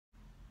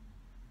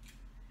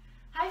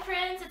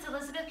friends, it's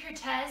Elizabeth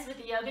Cortez with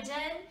the Yoga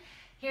Den,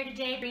 here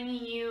today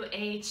bringing you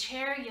a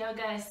chair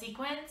yoga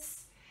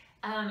sequence.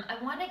 I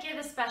want to give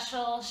a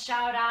special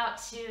shout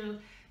out to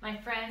my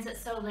friends at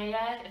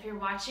Solea. If you're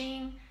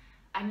watching,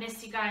 I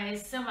miss you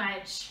guys so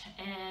much,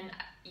 and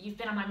you've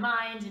been on my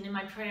mind and in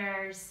my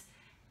prayers,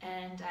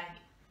 and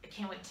I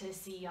can't wait to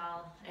see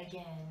y'all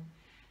again.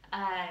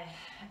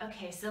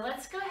 Okay, so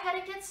let's go ahead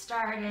and get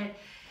started.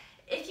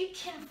 If you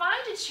can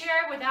find a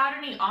chair without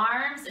any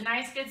arms, a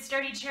nice good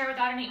sturdy chair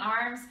without any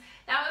arms,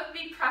 that would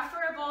be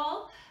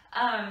preferable.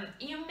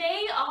 You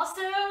may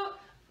also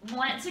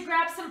want to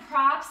grab some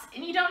props,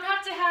 and you don't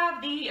have to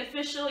have the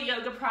official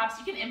yoga props.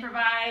 You can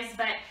improvise,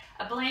 but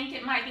a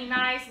blanket might be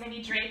nice,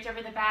 maybe draped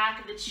over the back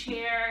of the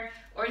chair,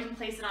 or you can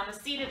place it on the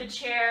seat of the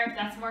chair if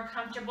that's more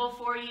comfortable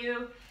for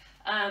you.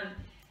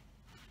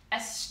 A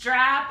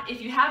strap,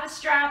 if you have a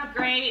strap,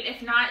 great.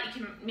 If not, you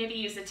can maybe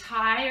use a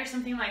tie or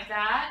something like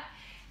that.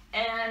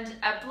 And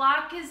a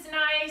block is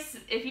nice.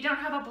 If you don't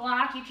have a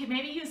block, you could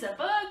maybe use a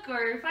book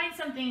or find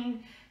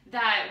something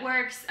that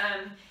works.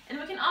 And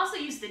we can also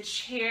use the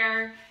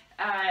chair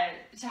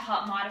to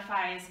help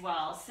modify as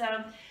well.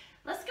 So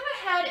let's go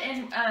ahead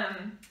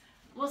and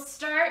we'll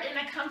start in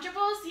a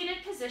comfortable seated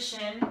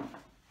position.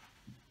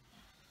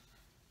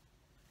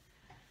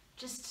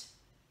 Just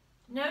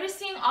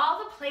noticing all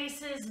the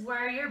places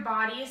where your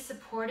body is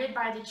supported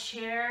by the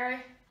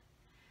chair.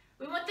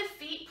 We want the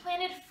feet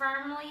planted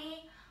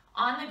firmly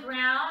on the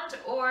ground,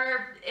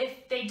 or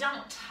if they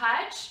don't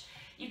touch,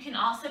 you can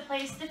also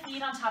place the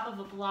feet on top of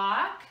a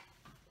block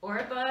or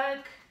a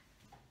book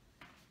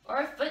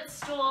or a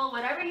footstool,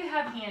 whatever you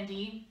have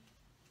handy.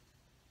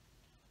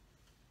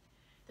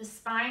 The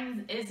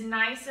spine is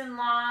nice and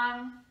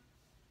long.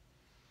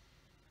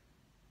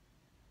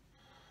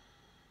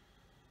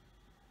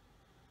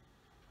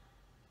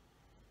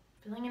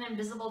 Feeling an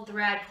invisible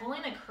thread,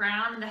 pulling the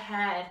crown of the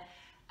head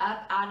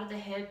up out of the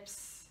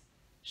hips.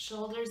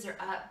 Shoulders are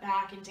up,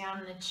 back, and down,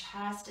 and the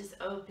chest is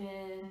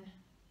open.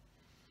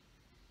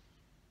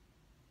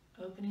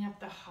 Opening up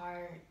the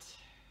heart.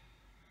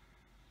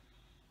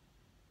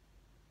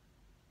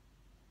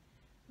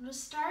 We'll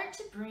start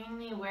to bring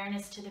the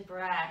awareness to the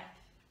breath.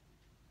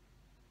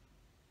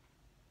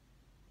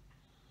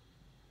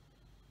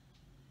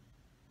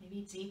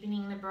 Maybe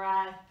deepening the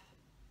breath.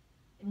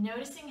 And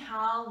noticing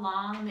how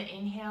long the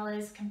inhale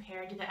is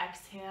compared to the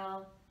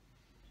exhale.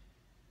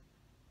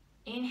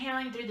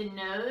 Inhaling through the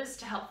nose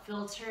to help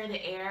filter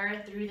the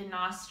air through the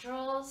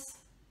nostrils.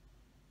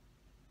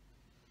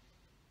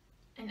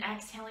 And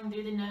exhaling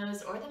through the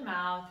nose or the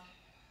mouth.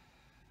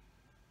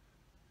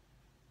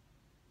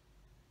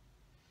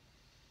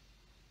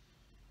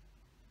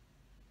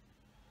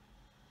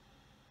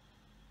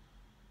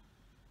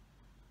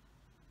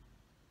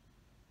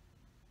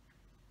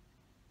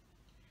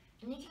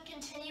 And you can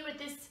continue with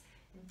this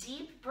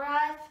deep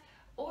breath,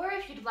 or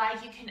if you'd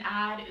like, you can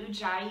add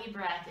Ujjayi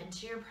breath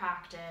into your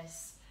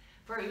practice.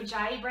 For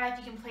Ujjayi breath,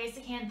 you can place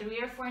a hand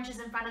 3 or 4 inches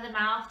in front of the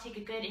mouth, take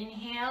a good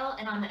inhale,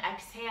 and on the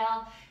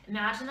exhale,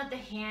 imagine that the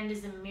hand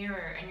is a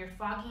mirror and you're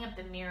fogging up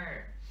the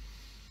mirror.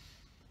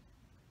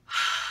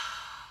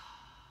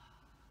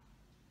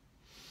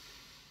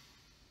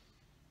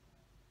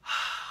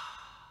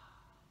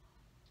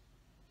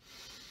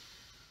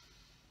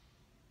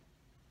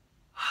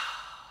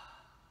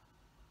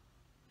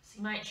 So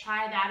you might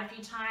try that a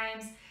few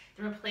times.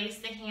 Then replace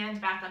the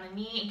hand back on the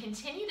knee and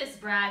continue this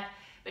breath,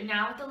 but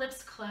now with the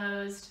lips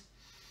closed.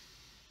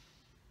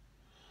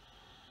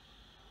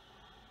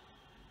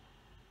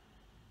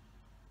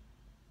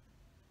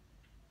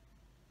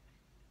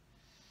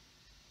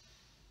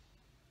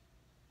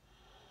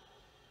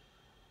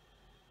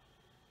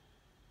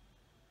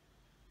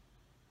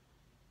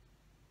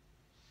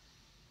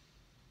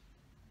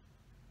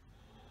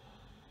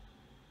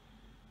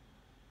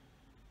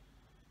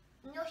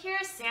 And you'll hear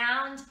a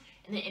sound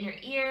in the inner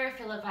ear,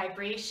 feel a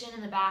vibration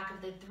in the back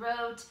of the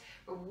throat.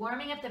 We're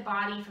warming up the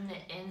body from the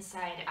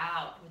inside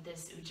out with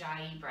this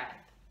Ujjayi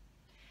breath.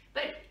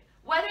 But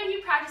whether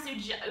you practice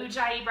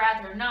Ujjayi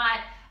breath or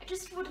not, I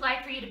just would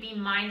like for you to be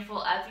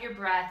mindful of your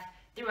breath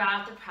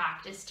throughout the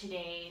practice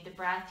today. The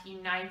breath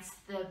unites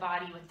the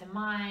body with the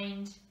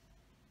mind.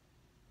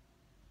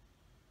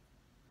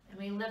 And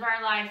we live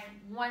our life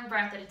one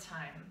breath at a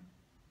time.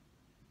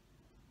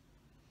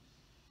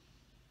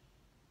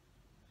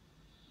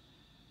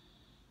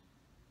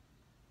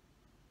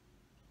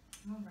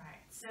 All right,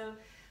 so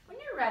when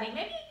you're ready,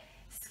 maybe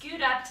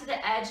scoot up to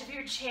the edge of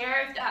your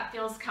chair if that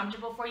feels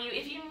comfortable for you.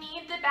 If you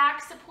need the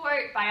back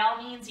support, by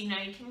all means, you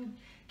can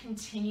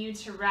continue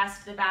to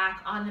rest the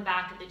back on the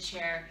back of the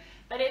chair.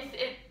 But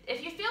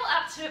if you feel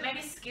up to it,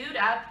 maybe scoot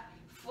up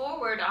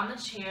forward on the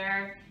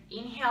chair.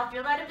 Inhale,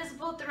 feel that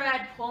invisible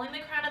thread, pulling the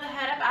crown of the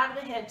head up out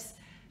of the hips,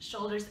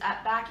 shoulders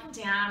up, back, and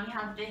down. We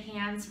have the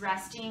hands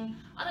resting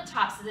on the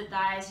tops of the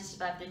thighs, just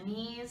above the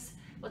knees.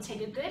 We'll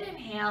take a good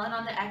inhale, and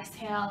on the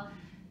exhale,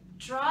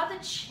 draw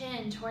the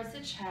chin towards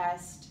the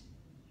chest.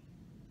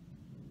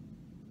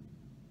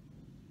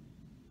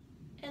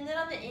 And then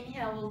on the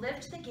inhale, we'll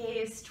lift the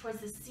gaze towards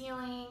the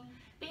ceiling,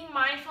 being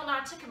mindful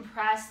not to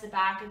compress the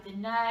back of the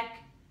neck,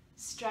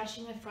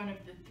 Stretching the front of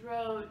the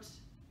throat,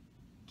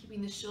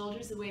 keeping the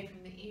shoulders away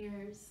from the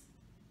ears.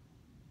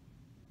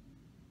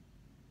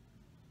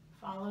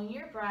 Following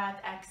your breath,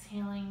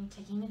 exhaling,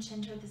 taking the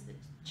chin towards the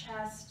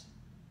chest.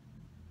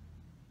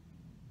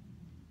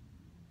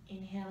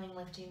 Inhaling,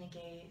 lifting the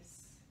gaze.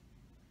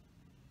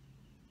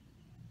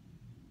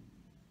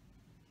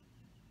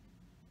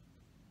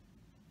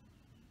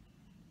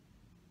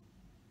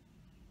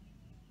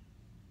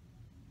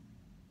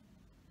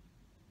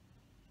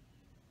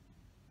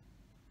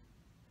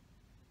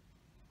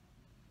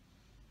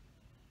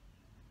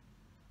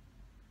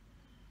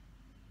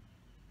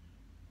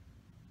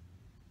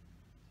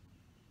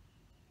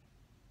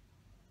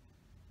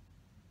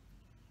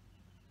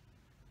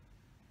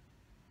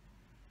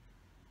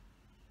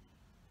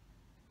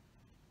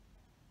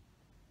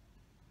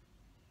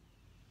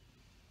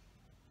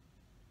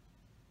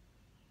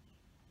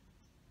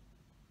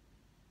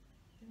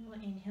 We'll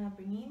inhale,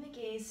 bringing the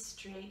gaze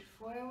straight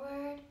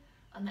forward.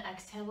 On the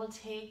exhale, we'll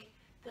take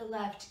the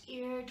left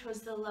ear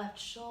towards the left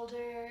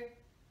shoulder.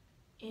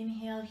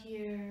 Inhale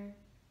here.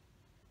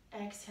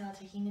 Exhale,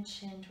 taking the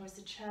chin towards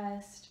the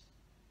chest.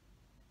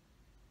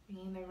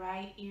 Bringing the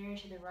right ear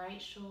to the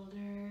right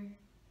shoulder.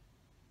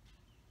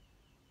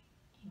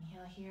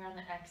 Inhale here on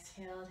the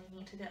exhale, taking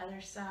it to the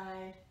other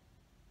side.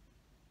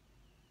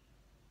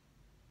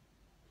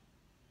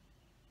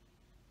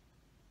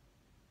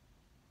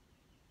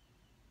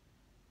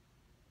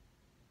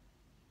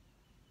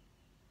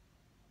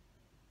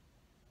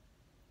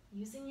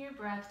 Using your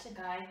breath to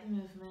guide the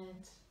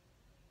movement.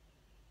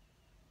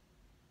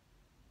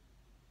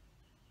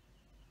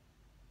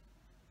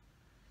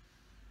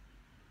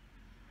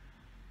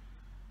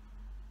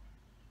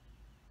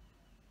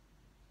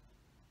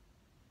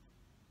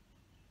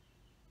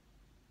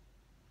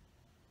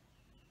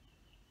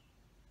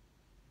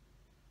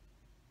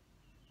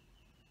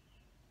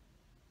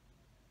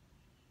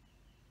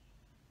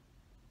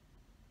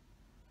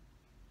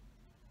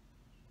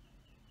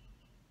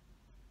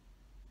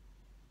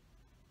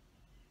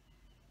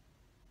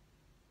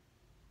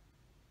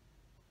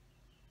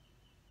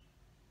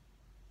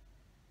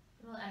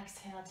 We'll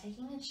exhale,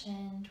 taking the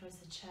chin towards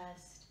the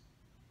chest.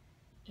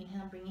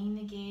 Inhale, bringing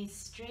the gaze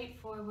straight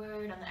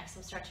forward. On the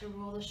exhale, start to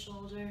roll the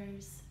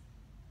shoulders.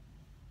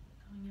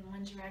 Going in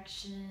one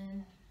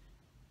direction.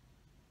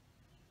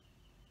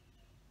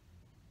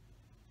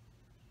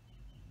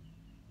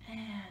 And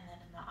then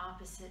in the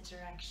opposite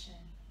direction.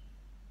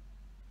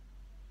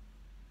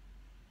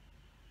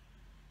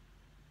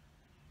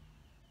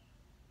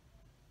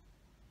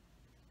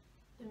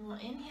 Then we'll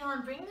inhale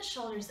and bring the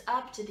shoulders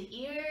up to the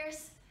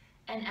ears.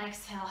 And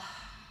exhale,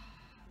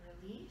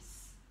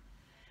 release.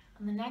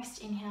 On the next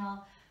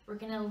inhale, we're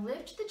going to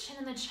lift the chin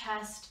and the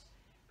chest,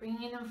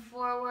 bringing them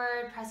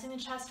forward, pressing the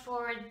chest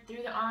forward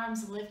through the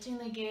arms, lifting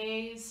the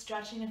gaze,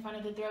 stretching the front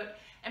of the throat,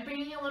 and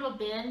bringing a little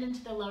bend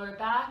into the lower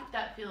back if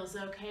that feels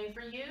okay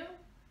for you.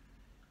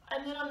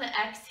 And then on the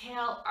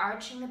exhale,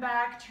 arching the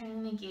back,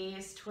 turning the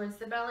gaze towards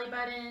the belly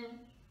button.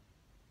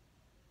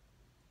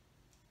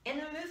 And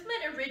the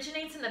movement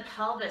originates in the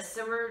pelvis,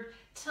 so we're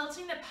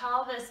tilting the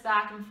pelvis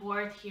back and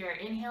forth here.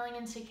 Inhaling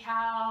into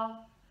cow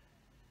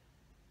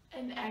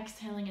and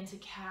exhaling into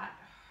cat.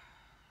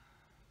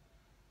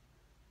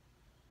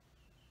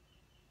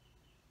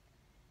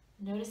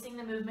 Noticing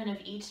the movement of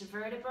each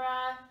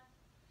vertebra.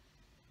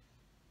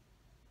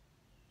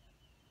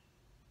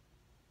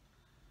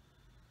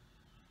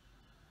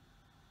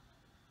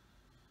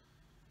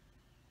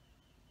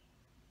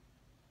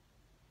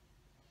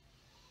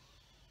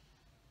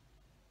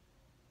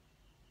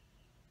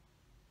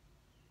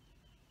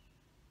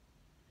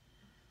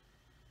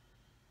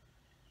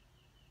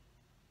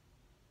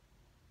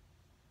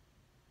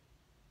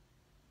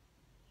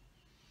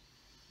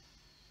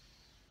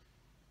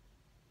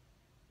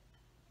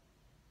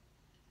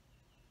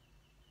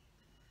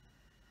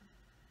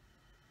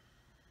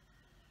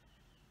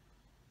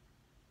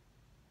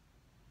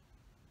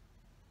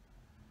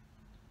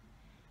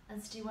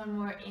 Let's do one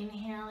more.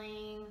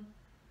 Inhaling,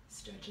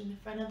 stretching the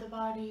front of the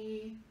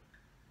body,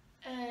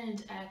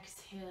 and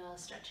exhale,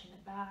 stretching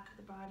the back of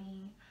the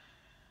body.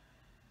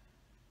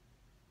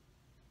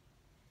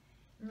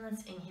 And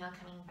let's inhale,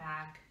 coming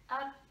back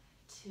up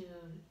to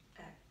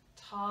a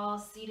tall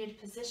seated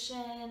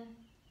position.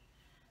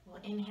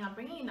 We'll inhale,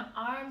 bringing the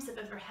arms up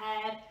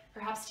overhead,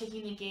 perhaps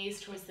taking the gaze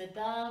towards the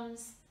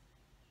thumbs.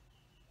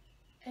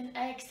 And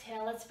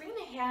exhale, let's bring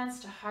the hands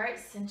to heart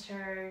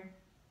center.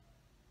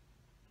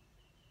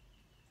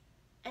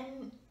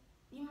 And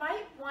you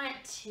might want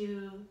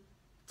to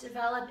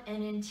develop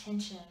an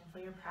intention for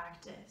your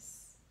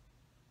practice.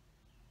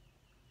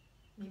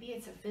 Maybe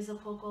it's a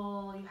physical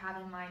goal you have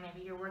in mind.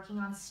 Maybe you're working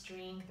on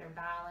strength or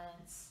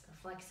balance or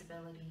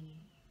flexibility.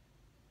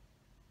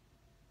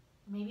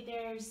 Maybe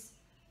there's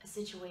a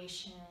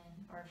situation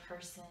or a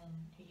person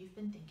who you've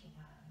been thinking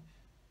of.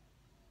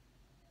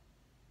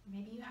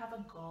 Maybe you have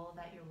a goal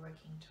that you're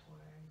working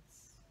towards.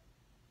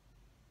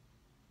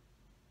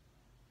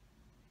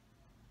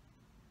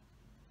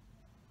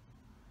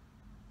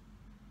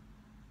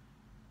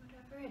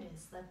 whatever it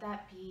is, let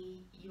that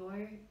be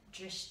your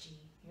drishti,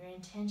 your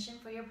intention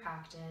for your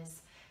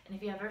practice. And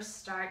if you ever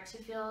start to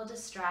feel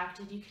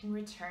distracted, you can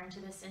return to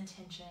this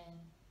intention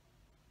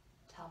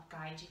to help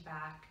guide you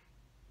back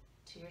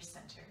to your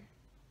center.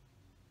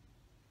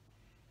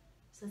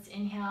 So let's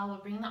inhale, we'll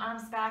bring the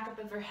arms back up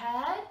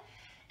overhead.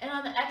 And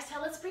on the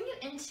exhale, let's bring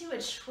it into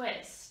a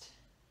twist.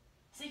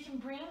 So you can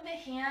bring the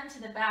hand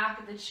to the back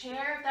of the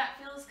chair if that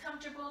feels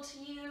comfortable to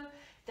you.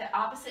 The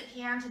opposite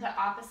hand to the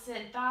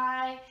opposite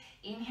thigh.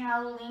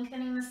 Inhale,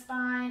 lengthening the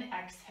spine.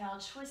 Exhale,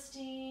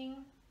 twisting.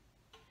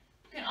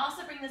 You can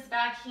also bring this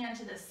back hand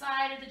to the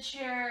side of the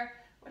chair,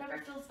 whatever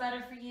feels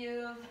better for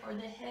you, or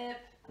the hip.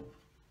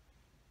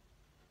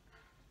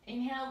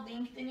 Inhale,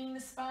 lengthening the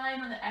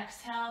spine. On the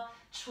exhale,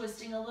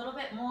 twisting a little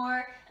bit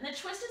more. And the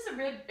twist is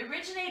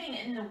originating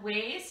in the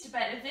waist,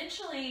 but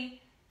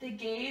eventually the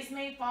gaze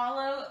may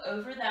follow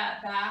over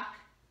that back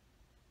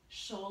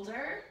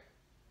shoulder.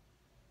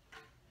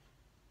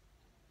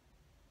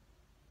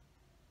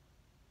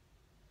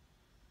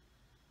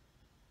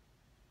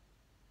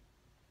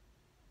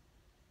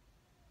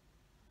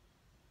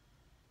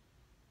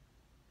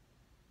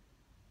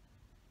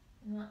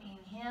 And we'll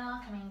inhale,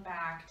 coming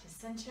back to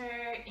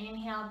center.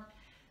 Inhale,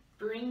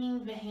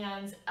 bringing the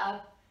hands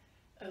up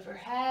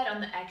overhead.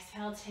 On the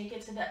exhale, take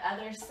it to the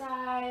other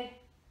side.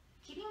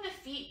 Keeping the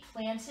feet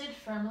planted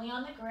firmly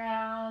on the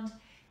ground.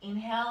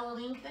 Inhale,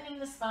 lengthening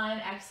the spine.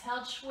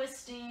 Exhale,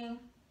 twisting.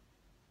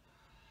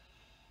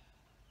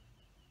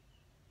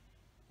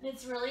 And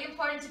it's really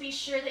important to be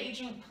sure that you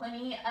drink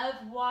plenty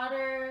of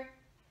water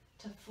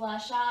to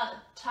flush out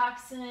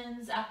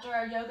toxins after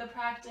our yoga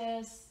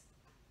practice.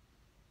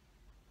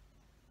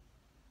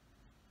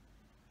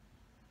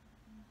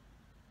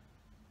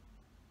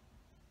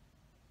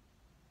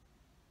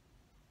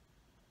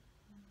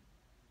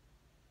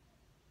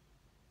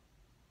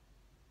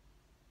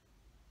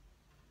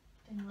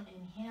 Then we'll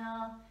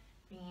inhale,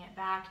 bringing it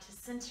back to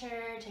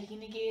center, taking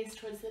the gaze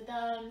towards the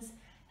thumbs.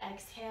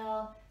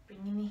 Exhale,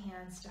 bringing the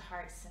hands to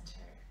heart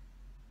center.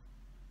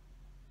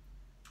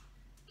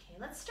 Okay,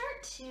 let's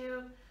start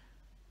to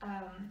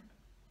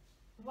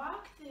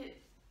walk the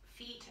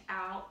feet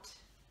out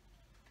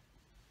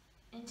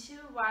into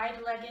a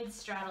wide-legged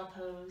straddle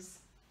pose.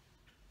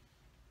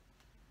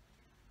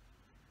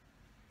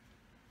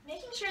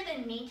 Making sure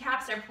the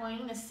kneecaps are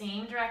pointing the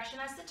same direction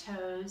as the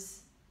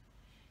toes.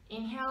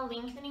 Inhale,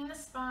 lengthening the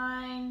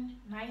spine,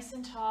 nice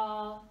and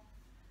tall.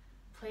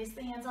 Place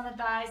the hands on the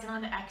thighs, and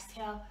on the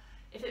exhale,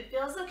 if it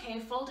feels okay,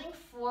 folding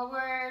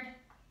forward.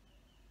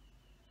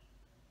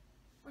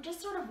 We're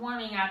just sort of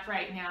warming up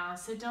right now,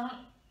 so don't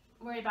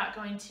worry about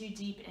going too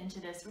deep into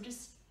this. We're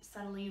just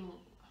subtly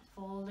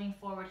folding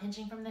forward,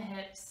 hinging from the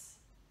hips.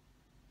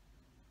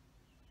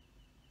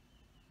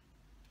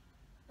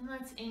 And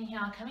let's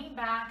inhale, coming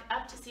back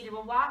up to seated.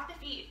 We'll walk the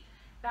feet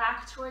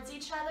back towards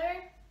each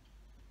other.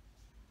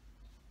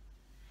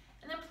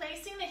 And then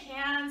placing the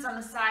hands on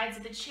the sides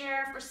of the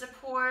chair for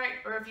support,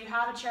 or if you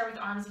have a chair with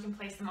arms, you can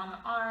place them on the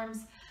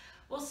arms.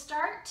 We'll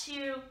start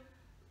to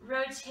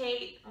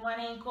rotate one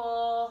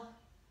ankle,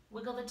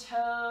 wiggle the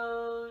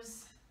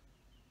toes.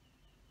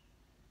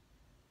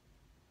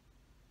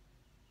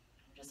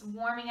 Just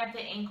warming up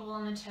the ankle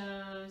and the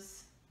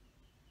toes.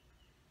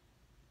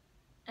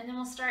 And then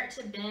we'll start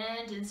to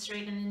bend and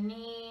straighten the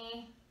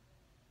knee.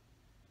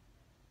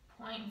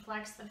 Point and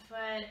flex the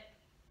foot.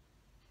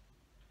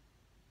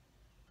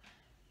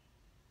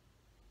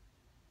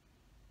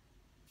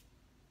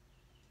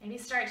 Maybe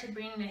start to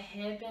bring the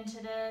hip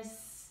into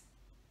this,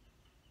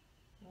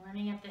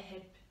 warming up the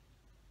hip.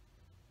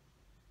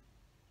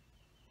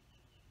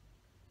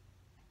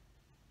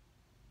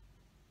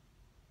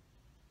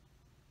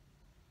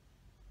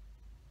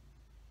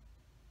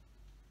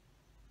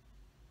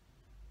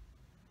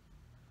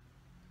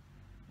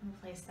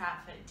 And place that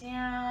foot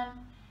down.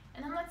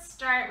 And then let's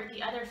start with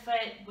the other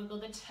foot.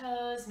 Wiggle the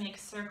toes, make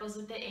circles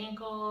with the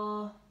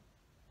ankle.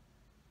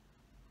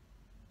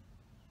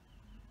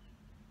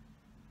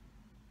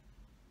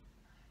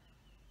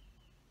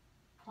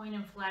 Point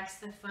and flex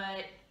the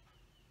foot.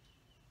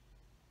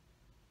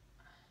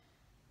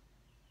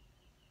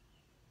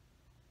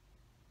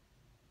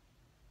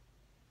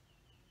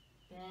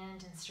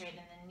 Bend and straighten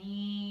the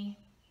knee.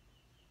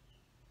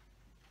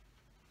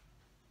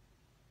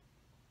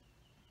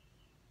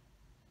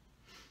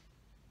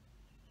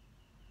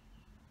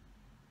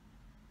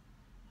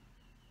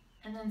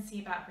 And then see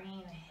about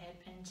bringing the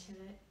hip into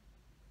it.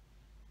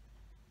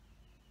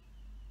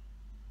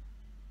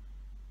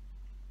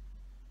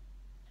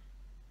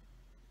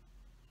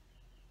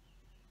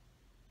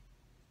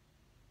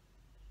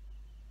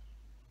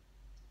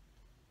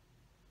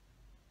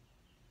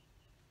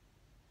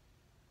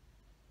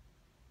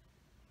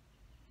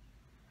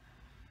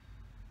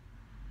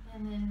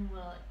 And then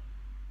we'll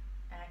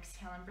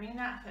exhale and bring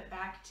that foot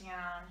back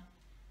down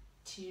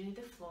to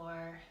the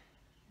floor.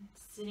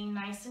 Sitting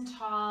nice and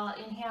tall.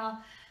 Inhale,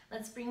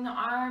 let's bring the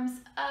arms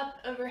up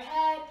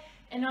overhead.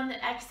 And on the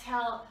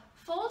exhale,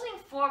 folding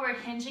forward,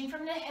 hinging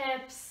from the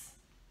hips.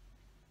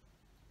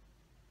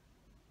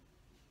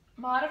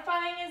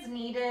 Modifying as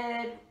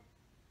needed.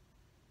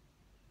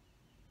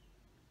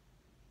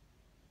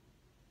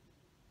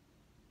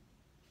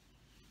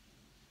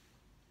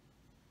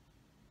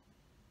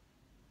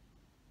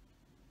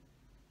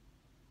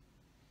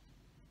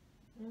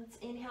 Let's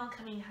inhale,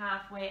 coming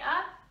halfway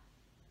up.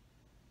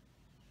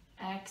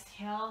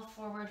 Exhale,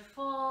 forward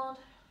fold.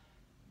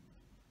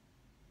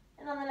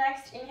 And on the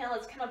next inhale,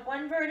 let's come up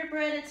one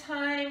vertebra at a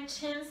time,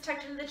 chins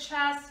tucked into the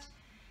chest,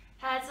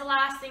 head's the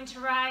last thing to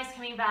rise,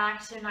 coming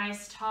back to a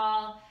nice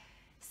tall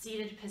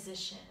seated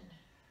position.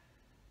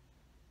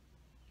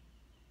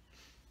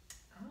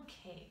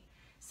 Okay,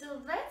 so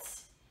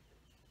let's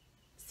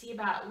see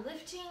about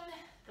lifting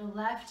the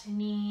left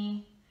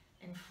knee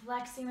and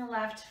flexing the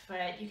left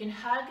foot. You can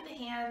hug the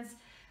hands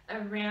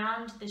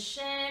around the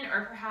shin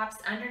or perhaps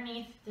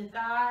underneath the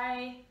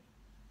thigh,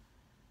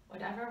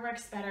 whatever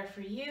works better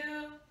for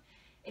you.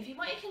 If you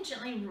want, you can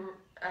gently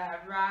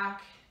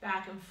rock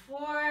back and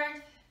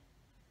forth.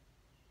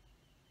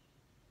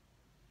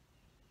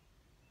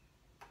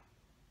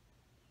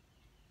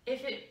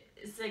 If it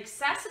is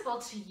accessible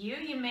to you,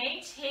 you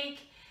may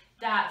take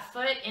that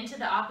foot into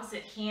the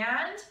opposite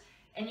hand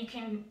and you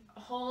can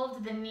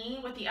hold the knee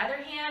with the other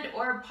hand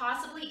or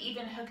possibly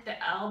even hook the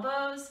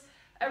elbows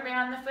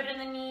around the foot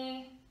and the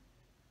knee.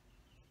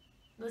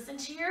 Listen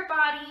to your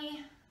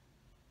body.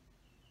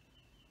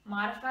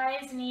 Modify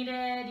as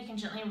needed. You can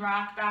gently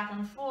rock back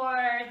and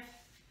forth.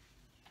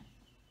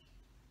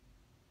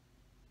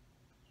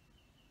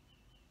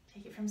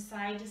 Take it from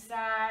side to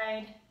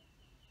side.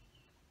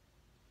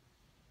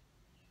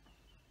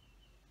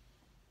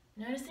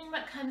 Noticing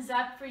what comes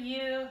up for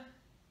you.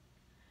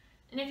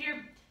 And if you're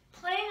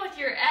playing with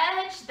your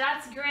edge,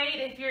 that's great.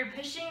 If you're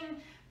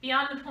pushing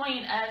beyond the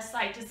point of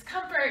slight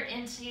discomfort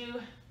into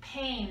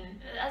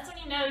pain, that's when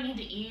you know you need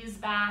to ease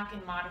back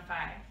and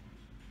modify.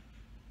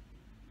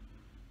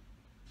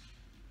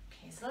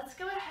 Okay, so let's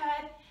go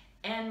ahead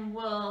and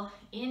we'll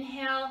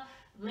inhale,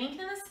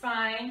 lengthen the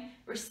spine.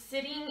 We're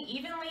sitting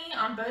evenly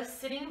on both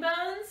sitting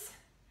bones,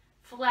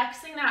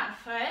 flexing that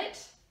foot,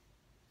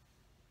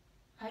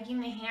 hugging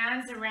the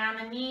hands around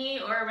the knee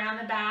or around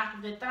the back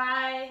of the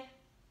thigh.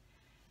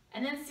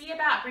 And then see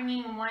about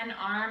bringing one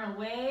arm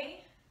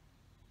away,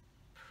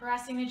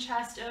 pressing the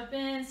chest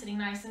open, sitting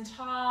nice and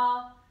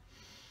tall.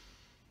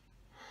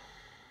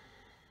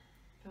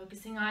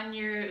 Focusing on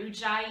your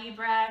Ujjayi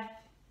breath.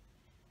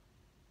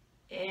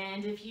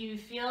 And if you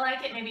feel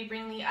like it, maybe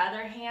bring the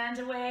other hand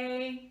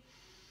away.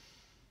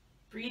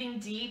 Breathing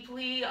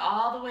deeply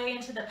all the way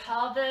into the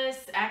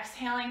pelvis,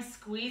 exhaling,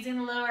 squeezing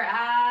the lower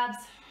abs.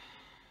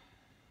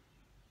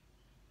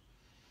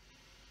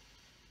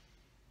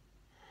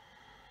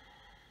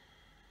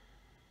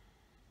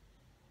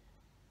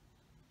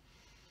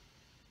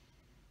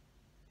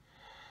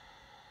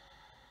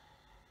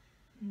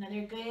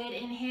 Another good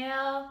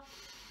inhale.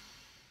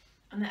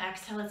 On the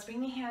exhale, let's bring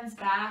the hands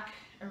back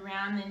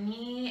around the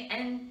knee.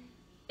 And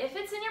if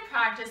it's in your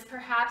practice,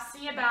 perhaps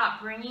see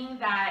about bringing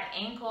that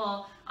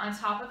ankle on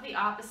top of the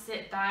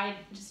opposite thigh,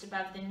 just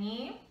above the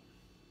knee.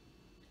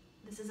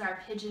 This is our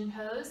pigeon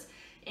pose.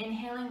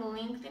 Inhaling,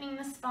 lengthening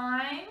the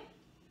spine.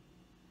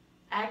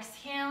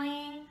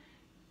 Exhaling,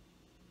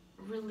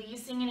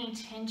 releasing any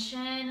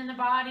tension in the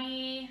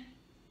body.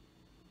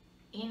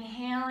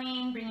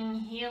 Inhaling, bringing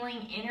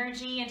healing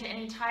energy into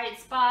any tight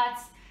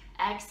spots.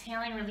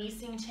 Exhaling,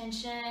 releasing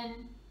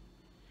tension.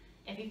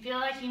 If you feel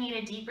like you need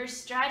a deeper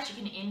stretch, you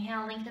can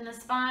inhale, lengthen the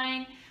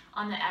spine.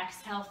 On the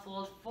exhale,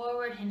 fold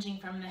forward, hinging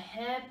from the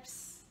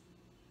hips.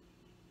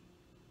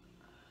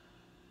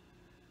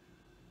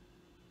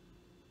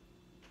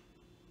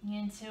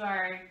 Into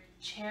our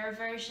chair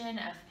version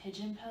of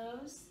pigeon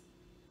pose.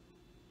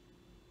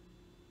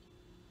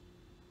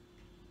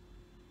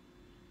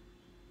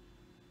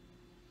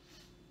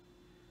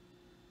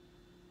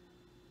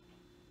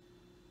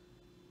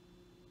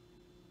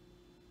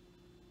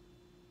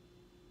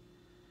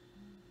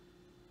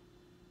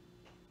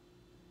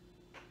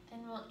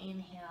 Then we'll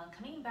inhale,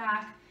 coming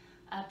back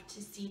up to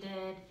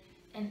seated,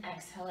 and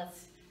exhale,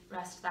 let's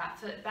rest that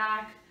foot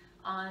back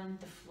on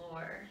the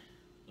floor.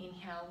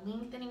 Inhale,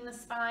 lengthening the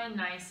spine,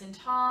 nice and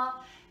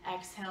tall.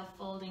 Exhale,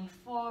 folding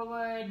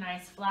forward,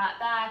 nice flat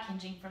back,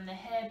 hinging from the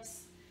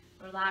hips,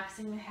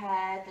 relaxing the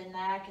head, the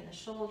neck, and the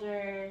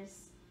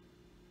shoulders.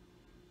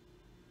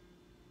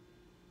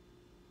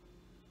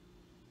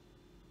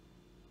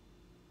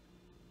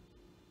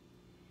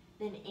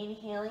 Then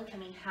inhaling,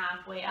 coming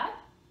halfway up.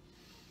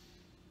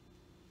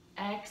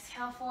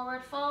 Exhale,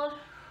 forward fold.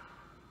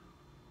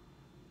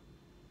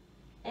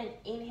 And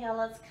inhale,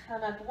 let's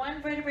come up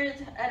one vertebra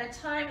at a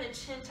time, the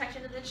chin tucked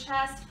into the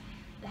chest,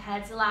 the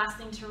head's the last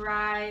thing to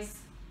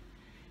rise.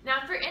 Now,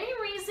 if for any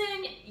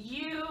reason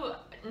you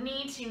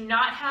need to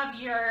not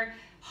have your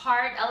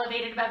heart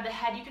elevated above the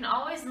head, you can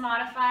always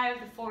modify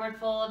the forward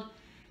fold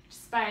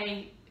just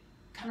by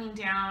coming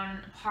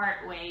down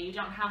part way. You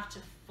don't have to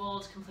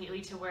fold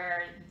completely to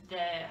where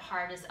the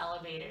heart is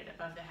elevated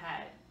above the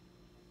head.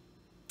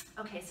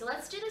 Okay, so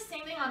let's do the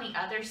same thing on the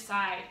other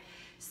side.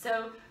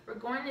 So we're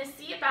going to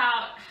see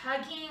about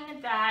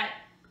hugging that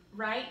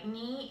right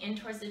knee in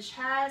towards the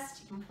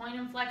chest. You can point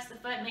and flex the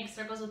foot, make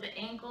circles with the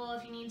ankle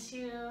if you need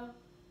to.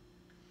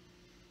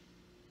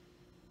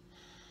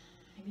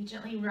 Maybe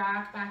gently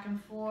rock back and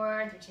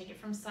forth or take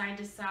it from side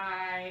to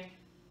side.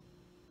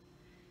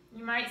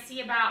 You might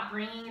see about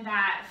bringing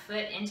that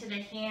foot into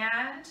the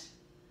hand,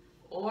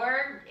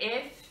 or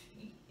if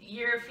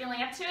you're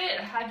feeling up to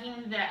it,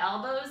 hugging the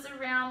elbows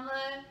around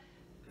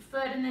the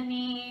foot and the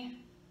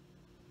knee,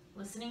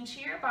 listening to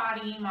your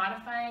body,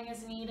 modifying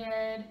as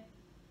needed.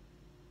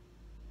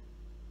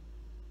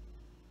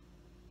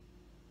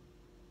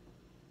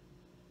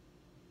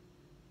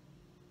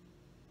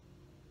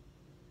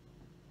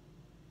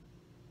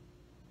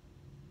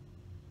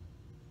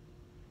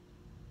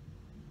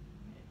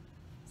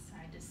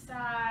 Side to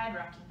side,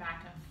 rocking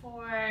back and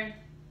forth,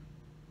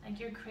 like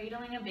you're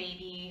cradling a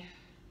baby.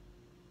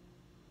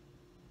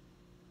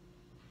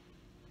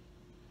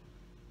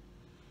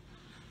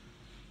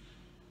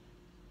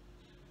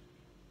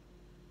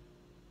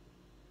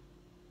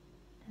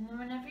 And then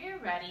whenever you're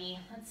ready,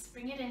 let's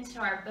bring it into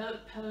our boat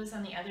pose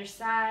on the other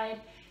side.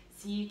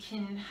 So you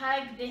can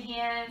hug the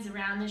hands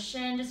around the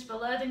shin just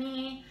below the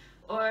knee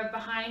or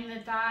behind the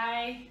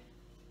thigh.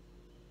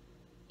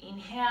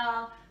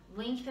 Inhale,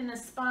 lengthen the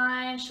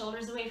spine,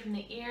 shoulders away from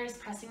the ears,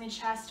 pressing the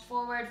chest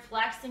forward,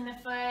 flexing the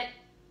foot.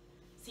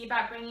 See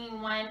about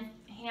bringing one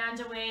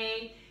hand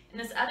away. And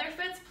this other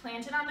foot's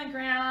planted on the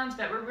ground,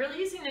 but we're really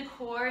using the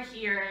core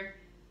here.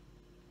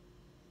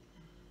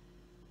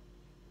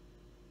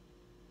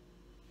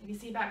 Maybe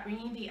see about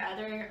bringing the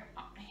other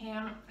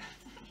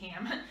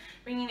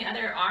bringing the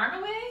other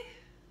arm away.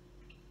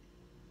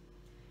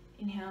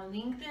 Inhale,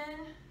 lengthen.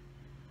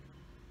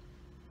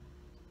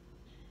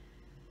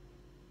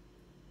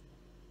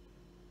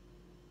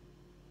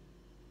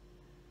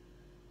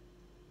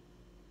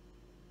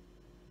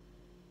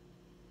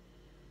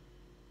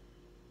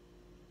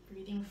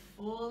 Breathing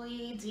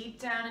fully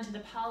deep down into the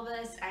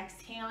pelvis,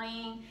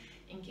 exhaling,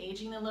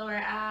 engaging the lower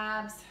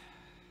abs.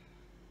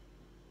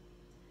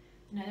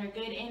 Another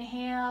good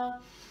inhale,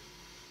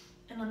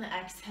 and on the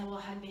exhale, we'll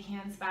hug the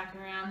hands back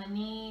around the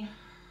knee.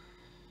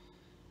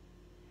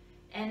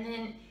 And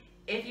then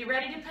if you're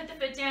ready to put the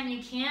foot down,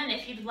 you can.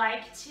 If you'd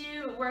like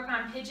to work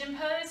on pigeon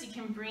pose, you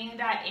can bring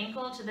that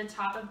ankle to the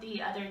top of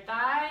the other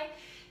thigh.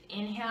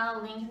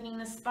 Inhale, lengthening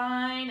the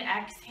spine.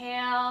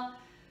 Exhale,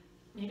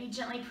 maybe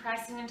gently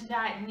pressing into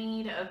that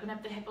knee to open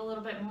up the hip a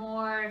little bit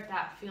more if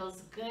that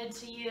feels good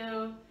to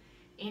you.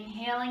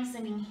 Inhaling,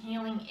 sending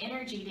healing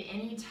energy to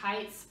any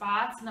tight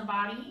spots in the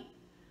body.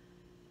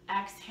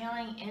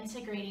 Exhaling,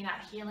 integrating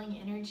that healing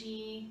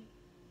energy,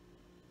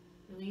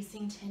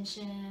 releasing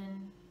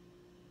tension.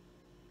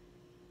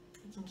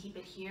 You can keep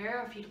it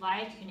here, or if you'd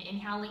like, you can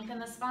inhale, lengthen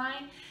the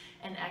spine,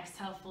 and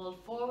exhale,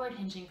 fold forward,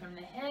 hinging from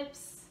the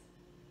hips.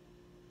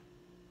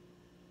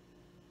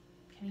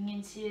 Coming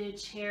into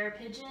chair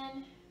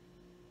pigeon.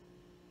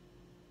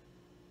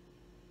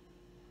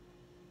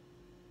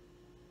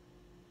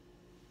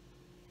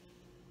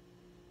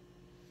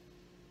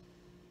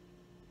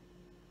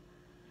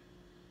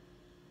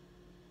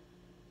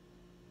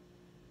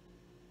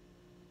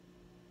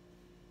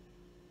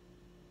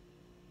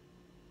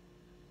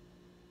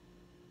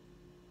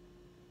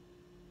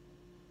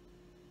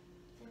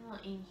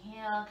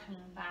 Inhale,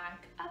 coming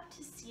back up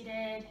to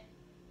seated,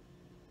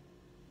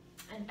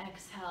 and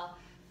exhale,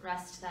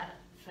 rest that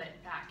foot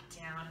back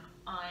down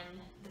on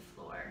the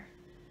floor.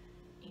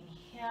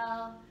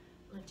 Inhale,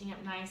 lifting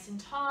up nice and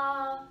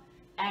tall.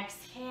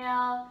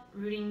 Exhale,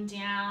 rooting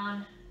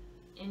down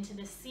into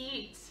the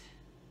seat.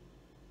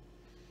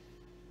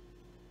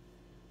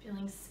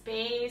 Feeling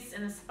space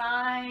in the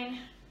spine.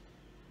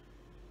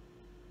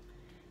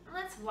 And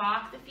let's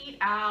walk the feet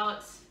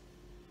out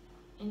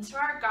into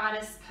our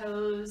goddess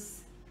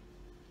pose.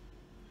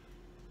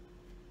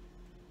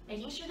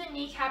 Making sure the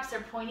kneecaps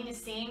are pointing the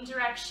same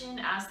direction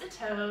as the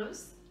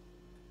toes.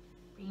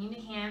 Bringing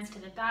the hands to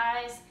the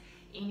thighs.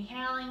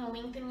 Inhaling,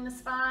 lengthening the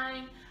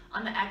spine.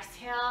 On the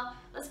exhale,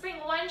 let's bring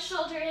one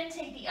shoulder in,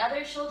 take the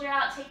other shoulder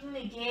out, taking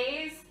the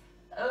gaze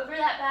over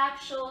that back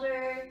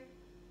shoulder.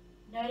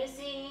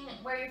 Noticing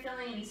where you're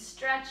feeling any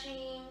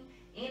stretching.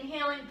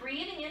 Inhaling,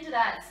 breathing into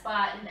that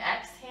spot, and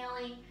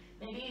exhaling,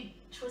 maybe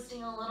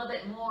twisting a little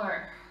bit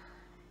more.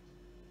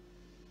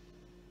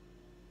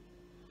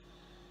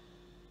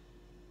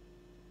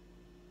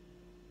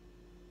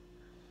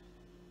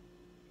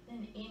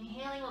 Then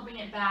inhaling, we'll bring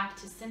it back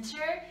to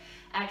center.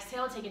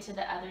 Exhale, take it to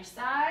the other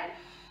side.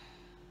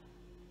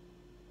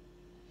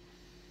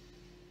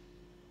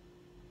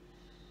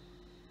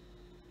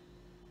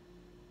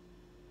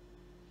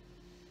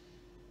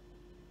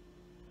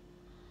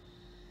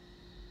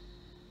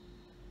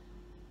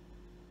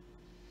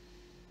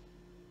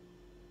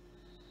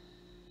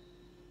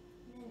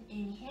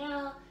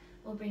 Inhale,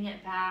 we'll bring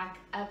it back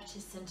up to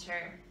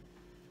center.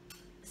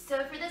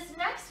 So for this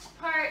next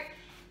part,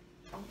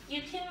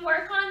 you can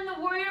work on the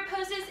warrior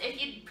poses.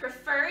 If you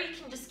prefer, you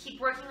can just keep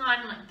working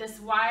on like this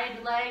wide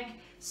leg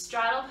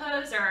straddle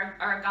pose or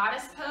our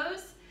goddess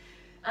pose.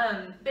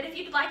 But if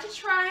you'd like to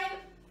try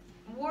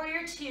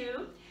warrior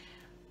 2,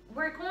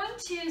 we're going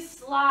to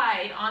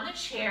slide on the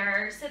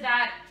chair so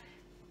that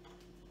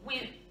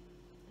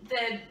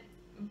the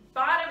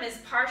bottom is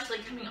partially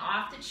coming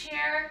off the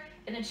chair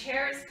and the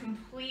chair is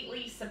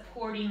completely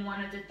supporting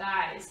one of the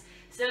thighs.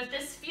 So if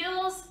this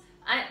feels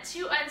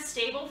too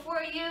unstable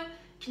for you,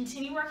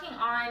 continue working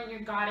on your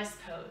goddess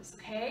pose,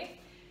 okay?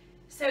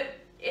 So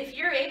if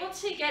you're able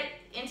to get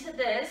into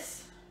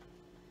this,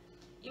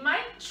 you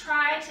might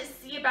try to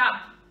see about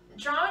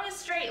drawing a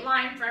straight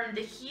line from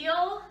the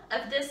heel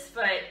of this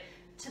foot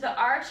to the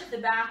arch of the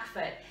back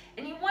foot.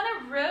 And you want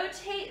to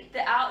rotate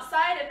the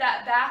outside of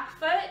that back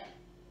foot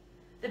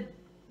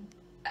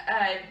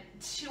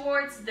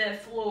towards the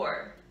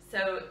floor.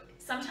 So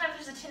sometimes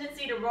there's a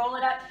tendency to roll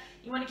it up.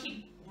 You want to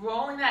keep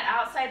rolling that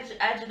outside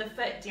edge of the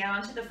foot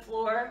down to the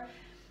floor.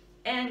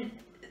 And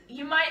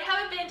you might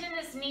have a bend in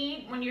this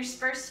knee when you're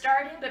first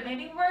starting, but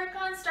maybe work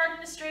on starting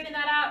to straighten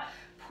that out,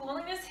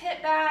 pulling this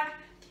hip back.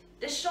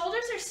 The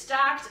shoulders are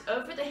stacked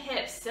over the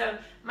hips, so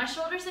my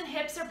shoulders and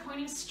hips are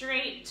pointing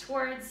straight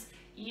towards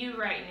you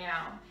right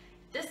now.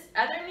 This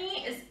other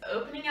knee is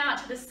opening out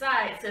to the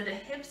side, so the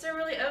hips are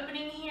really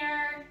opening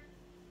here.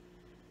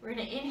 We're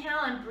going to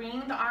inhale and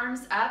bring the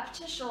arms up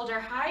to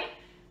shoulder height.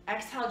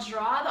 Exhale,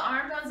 draw the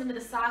arm bones into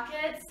the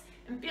sockets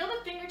and feel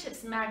the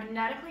fingertips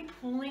magnetically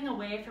pulling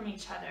away from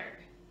each other.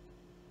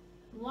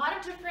 A lot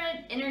of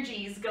different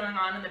energies going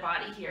on in the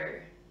body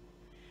here.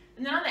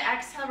 And then on the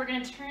exhale, we're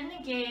going to turn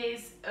the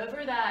gaze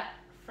over that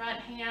front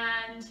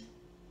hand,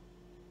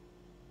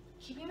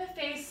 keeping the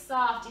face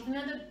soft, even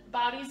though the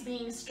body's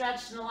being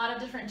stretched in a lot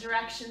of different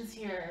directions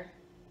here.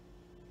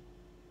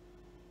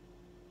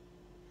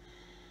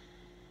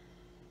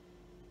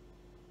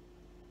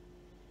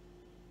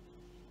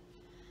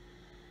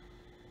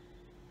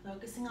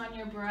 Focusing on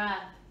your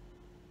breath.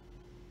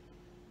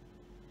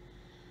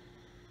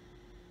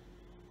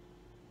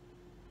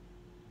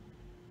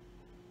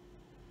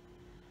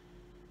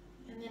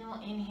 And then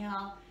we'll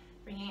inhale,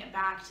 bringing it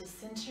back to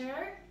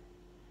center.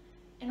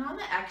 And on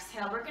the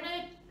exhale, we're going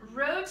to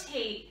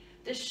rotate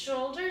the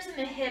shoulders and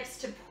the hips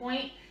to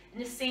point in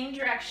the same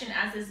direction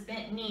as this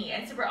bent knee.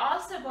 And so we're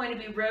also going to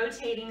be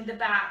rotating the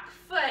back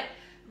foot,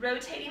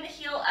 rotating the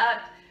heel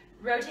up,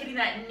 rotating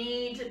that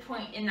knee to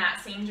point in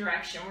that same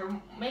direction. We're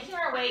making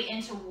our way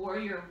into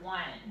Warrior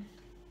One.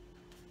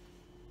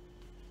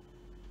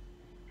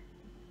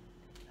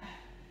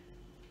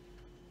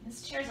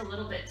 This chair's a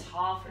little bit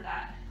tall for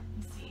that.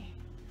 Let's see.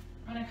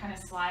 I'm going to kind of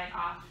slide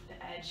off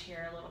the edge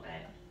here a little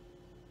bit.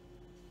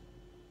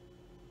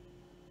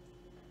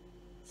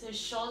 So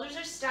shoulders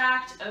are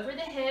stacked over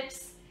the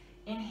hips.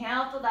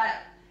 Inhale, feel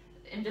that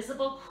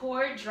invisible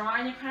cord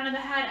drawing the crown of the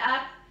head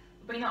up.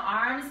 Bring the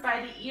arms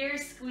by the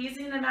ears,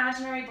 squeezing the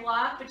imaginary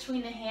block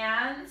between the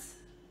hands.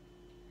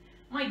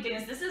 Oh my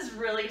goodness, this is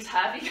really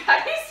tough, you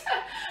guys.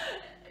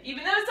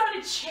 Even though it's on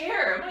a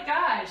chair, oh my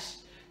gosh.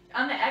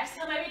 On the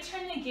exhale, maybe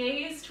turn the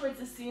gaze towards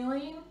the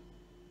ceiling.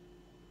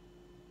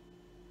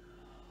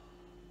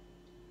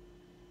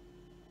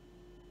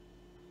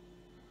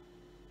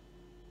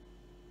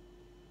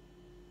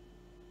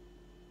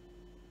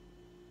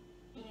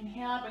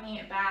 Inhale, bringing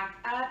it back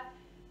up.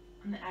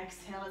 On the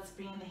exhale, let's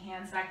bring the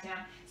hands back down.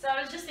 So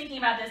I was just thinking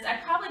about this. I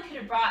probably could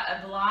have brought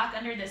a block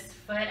under this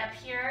foot up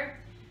here.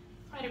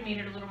 Might have made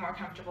it a little more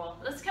comfortable.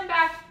 Let's come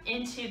back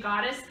into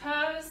goddess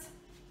pose.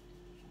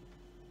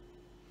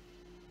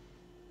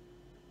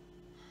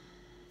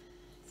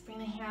 Let's bring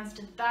the hands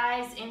to the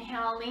thighs.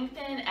 Inhale,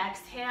 lengthen.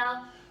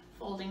 Exhale,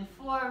 folding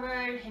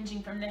forward,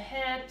 hinging from the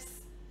hips.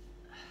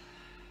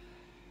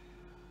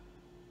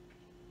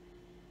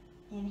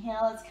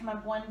 Inhale, let's come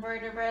up one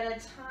vertebra at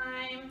a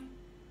time.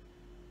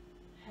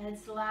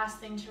 Head's the last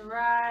thing to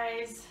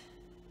rise.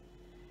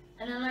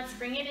 And then let's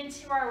bring it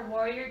into our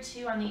Warrior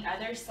Two on the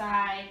other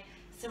side.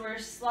 So we're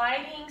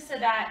sliding so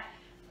that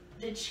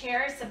the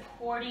chair is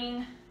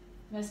supporting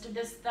most of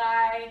this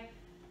thigh.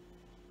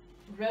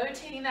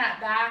 Rotating that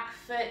back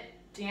foot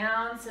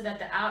down so that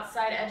the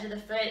outside edge of the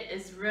foot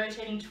is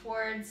rotating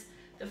towards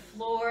the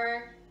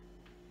floor.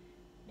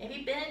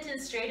 Maybe bend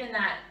and straighten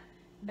that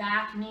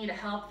back knee to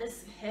help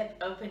this hip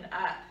open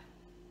up.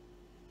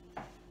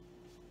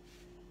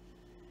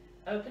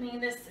 Opening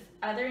this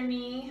other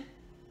knee,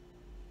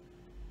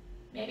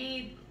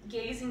 maybe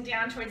gazing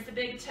down towards the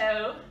big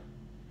toe.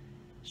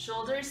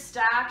 Shoulders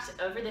stacked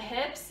over the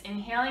hips.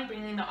 Inhaling,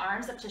 bringing the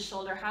arms up to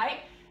shoulder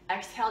height.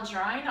 Exhale,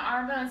 drawing the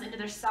arm bones into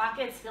their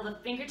sockets. Feel the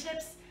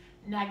fingertips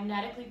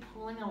magnetically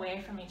pulling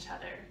away from each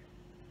other.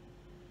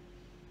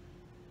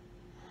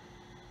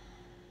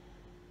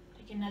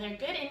 Take another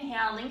good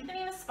inhale,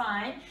 lengthening the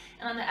spine.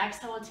 And on the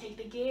exhale, we'll take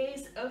the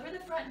gaze over the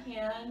front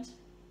hand.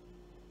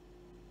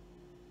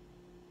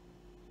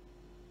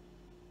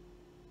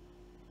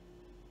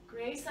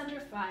 Grace under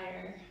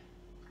fire.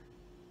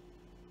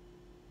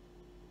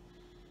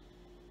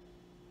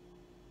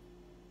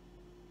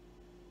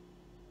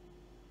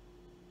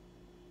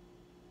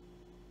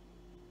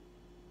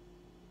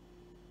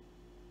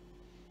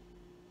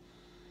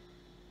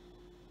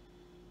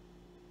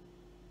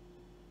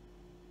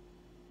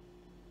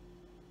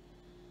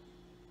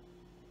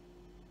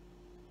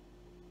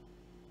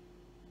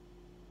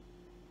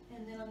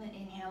 And then on the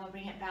inhale, we'll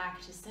bring it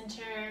back to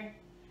center.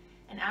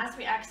 And as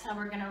we exhale,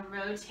 we're going to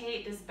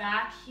rotate this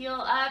back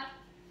heel up.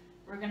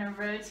 We're going to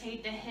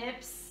rotate the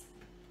hips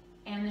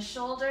and the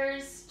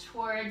shoulders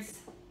towards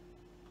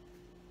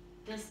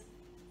this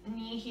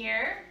knee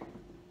here.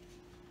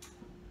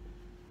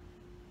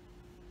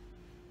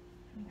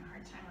 I'm having a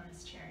hard time on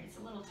this chair. It's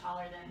a little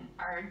taller than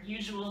our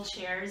usual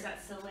chairs at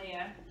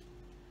Solea.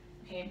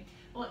 Okay,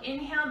 we'll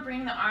inhale,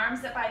 bring the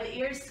arms up by the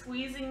ears,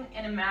 squeezing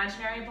an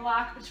imaginary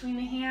block between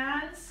the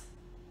hands.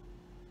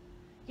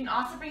 You can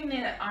also bring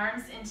the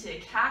arms into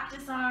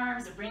cactus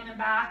arms or bring them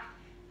back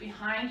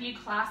behind you,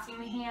 clasping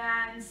the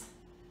hands,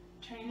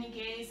 turning the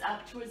gaze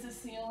up towards the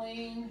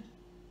ceiling.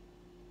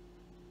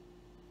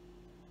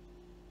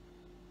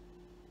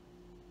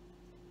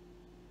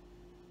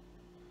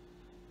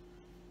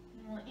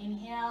 And we'll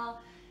inhale,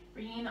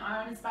 bringing the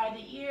arms by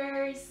the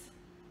ears.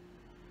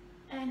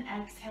 And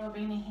exhale,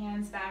 bring the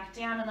hands back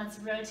down, and let's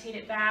rotate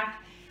it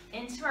back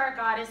into our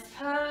goddess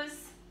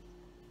pose.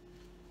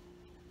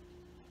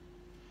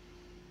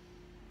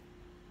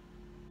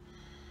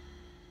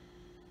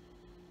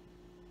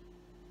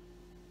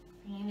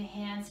 Bringing the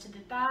hands to the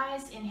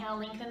thighs. Inhale,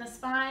 lengthen the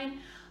spine.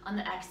 On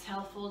the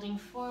exhale, folding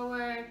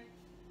forward.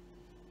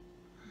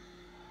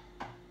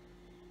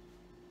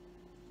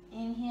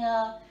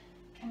 Inhale,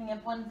 coming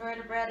up one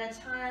vertebra at a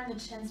time. The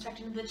chin's tucked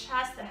into the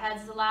chest. The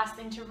head's the last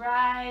thing to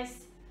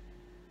rise.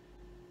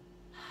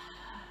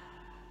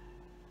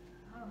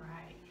 All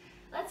right.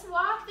 Let's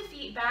walk the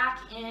feet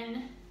back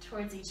in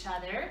towards each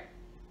other.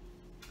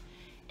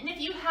 And if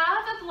you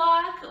have a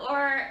block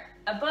or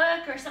a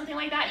book or something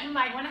like that, you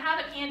might want to have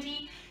it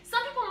handy.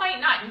 Some people might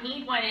not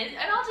need one. It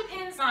all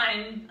depends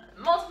on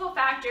multiple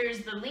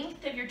factors: the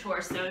length of your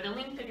torso, the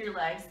length of your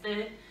legs,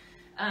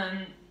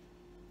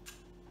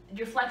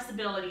 your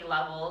flexibility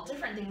level,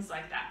 different things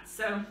like that.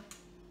 So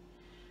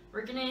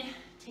we're gonna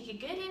take a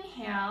good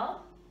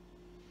inhale,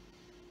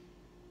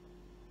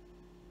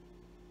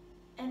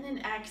 and then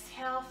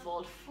exhale,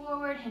 fold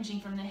forward,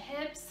 hinging from the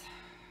hips.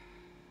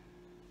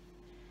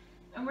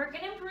 And we're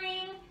gonna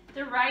bring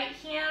the right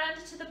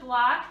hand to the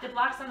block. The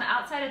block's on the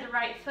outside of the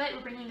right foot.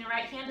 We're bringing the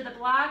right hand to the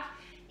block.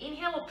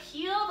 Inhale, we'll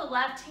peel the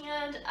left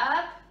hand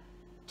up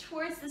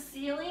towards the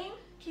ceiling,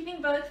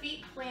 keeping both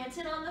feet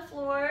planted on the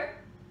floor.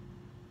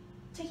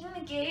 Taking the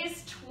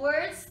gaze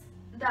towards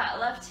that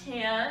left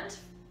hand.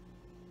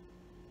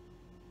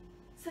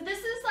 So this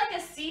is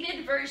like a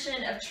seated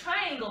version of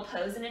triangle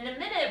pose, and in a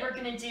minute we're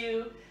gonna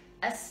do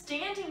a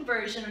standing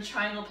version of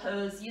triangle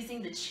pose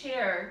using the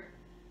chair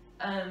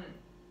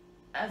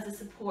as a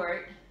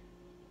support.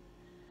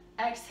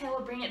 Exhale,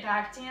 we'll bring it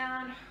back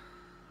down.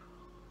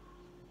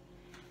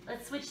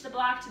 Let's switch the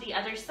block to the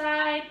other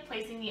side,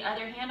 placing the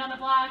other hand on the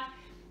block.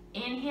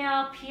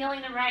 Inhale,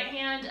 peeling the right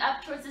hand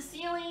up towards the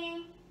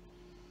ceiling.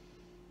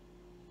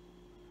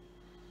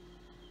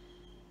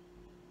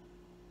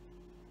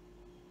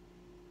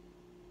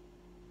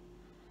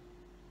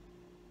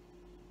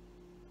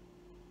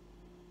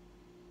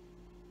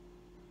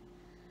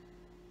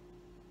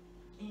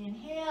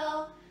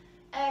 Inhale,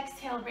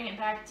 exhale, bring it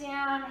back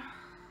down.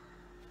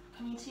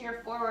 Coming to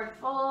your forward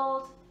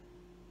fold.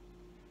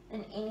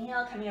 Then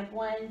inhale, coming up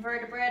one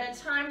vertebra at a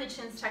time. The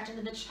chin's tucked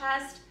into the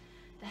chest.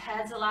 The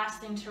head's the last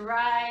thing to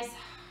rise.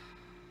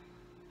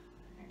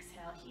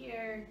 Exhale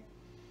here.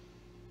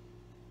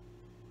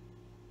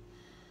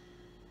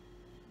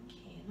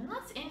 Okay, and then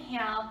let's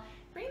inhale.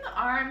 Bring the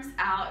arms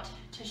out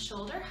to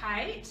shoulder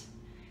height.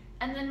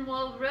 And then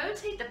we'll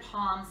rotate the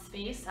palms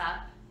face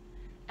up.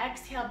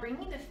 Exhale,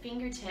 bringing the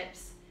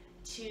fingertips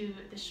to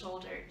the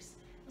shoulders.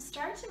 We'll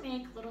start to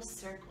make little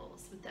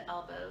circles with the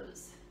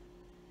elbows.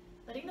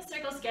 Letting the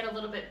circles get a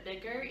little bit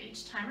bigger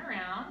each time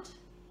around. So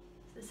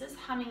this is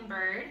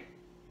hummingbird.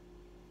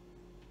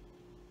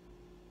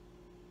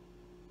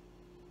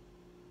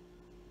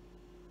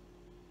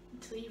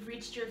 Until you've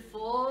reached your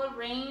full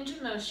range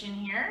of motion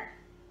here.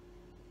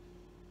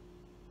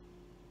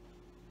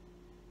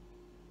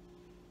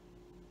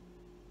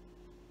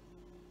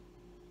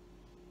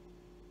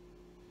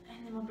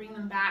 And then we'll bring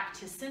them back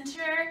to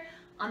center.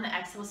 On the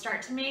exhale, we'll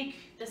start to make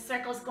the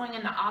circles going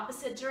in the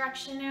opposite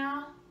direction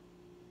now.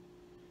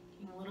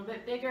 Getting a little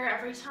bit bigger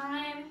every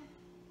time.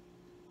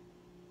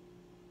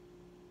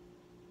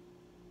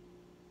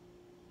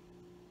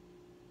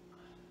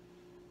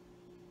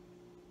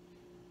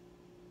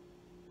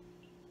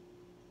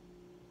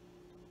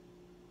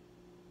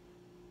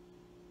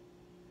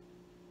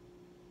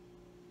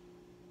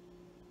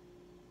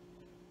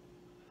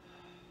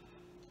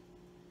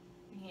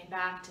 Bringing it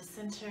back to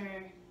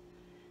center.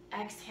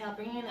 Exhale,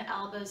 bringing the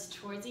elbows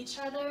towards each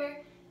other.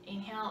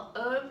 Inhale,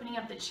 opening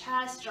up the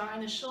chest,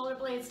 drawing the shoulder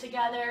blades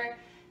together.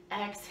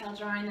 Exhale,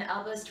 drawing the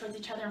elbows towards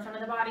each other in front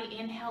of the body.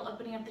 Inhale,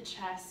 opening up the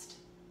chest.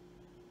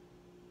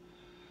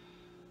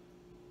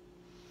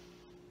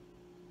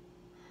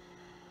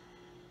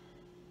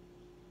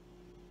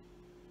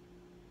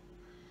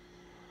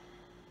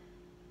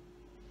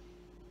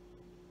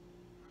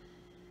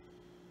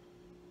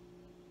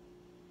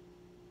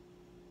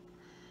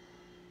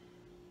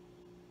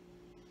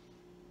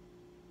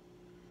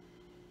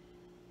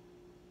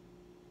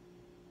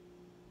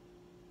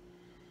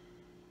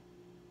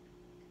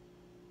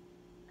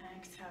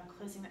 Exhale,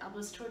 closing the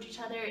elbows towards each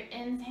other.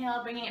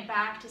 Inhale, bringing it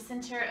back to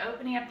center,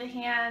 opening up the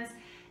hands.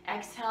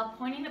 Exhale,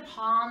 pointing the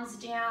palms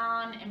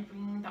down and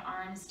bringing the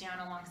arms down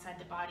alongside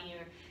the body,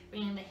 or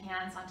bringing the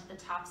hands onto the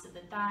tops of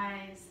the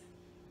thighs.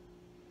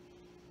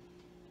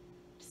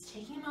 Just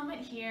taking a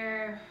moment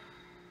here,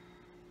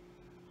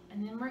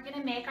 and then we're going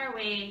to make our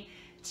way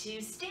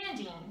to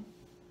standing.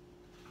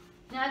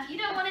 Now, if you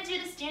don't want to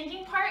do the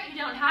standing part, you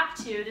don't have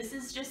to. This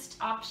is just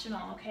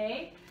optional,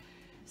 okay?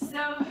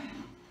 So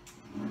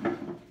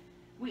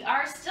we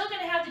are still going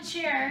to have the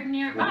chair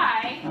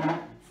nearby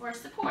for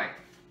support.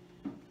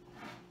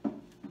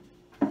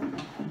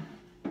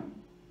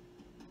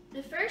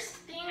 The first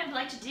thing I'd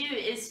like to do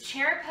is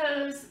chair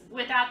pose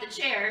without the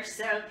chair.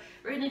 So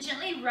we're going to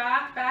gently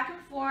rock back and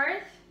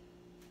forth.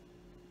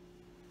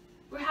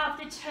 We'll have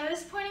the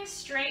toes pointing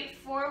straight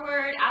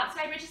forward.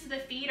 Outside reaches of the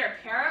feet are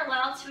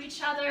parallel to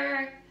each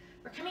other.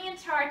 We're coming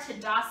into our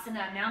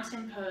Tadasana,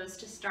 mountain pose,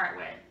 to start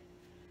with.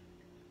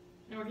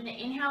 And we're going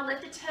to inhale,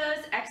 lift the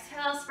toes.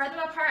 Exhale, spread them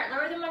apart.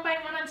 Lower them one by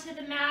one onto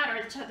the mat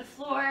or to the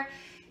floor.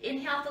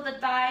 Inhale, feel the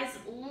thighs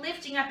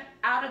lifting up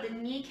out of the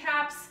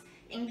kneecaps,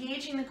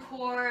 engaging the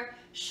core,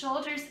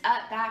 shoulders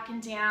up, back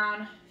and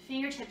down,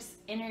 fingertips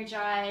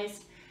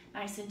energized,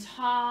 nice and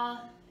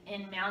tall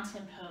in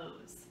mountain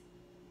pose.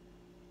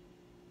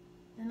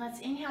 Then let's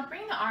inhale,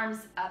 bring the arms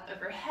up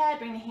overhead,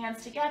 bring the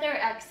hands together.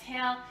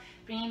 Exhale,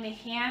 bringing the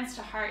hands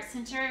to heart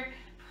center,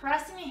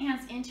 pressing the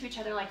hands into each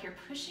other like you're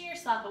pushing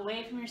yourself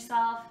away from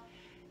yourself,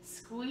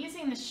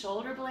 squeezing the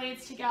shoulder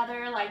blades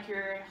together like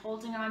you're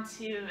holding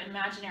onto an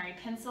imaginary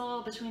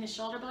pencil between the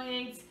shoulder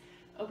blades,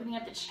 opening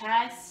up the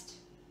chest.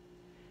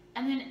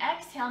 And then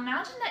exhale,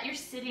 imagine that you're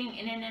sitting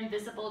in an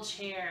invisible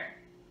chair.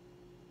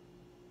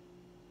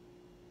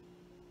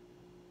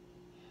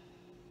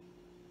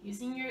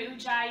 Using your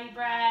Ujjayi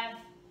breath,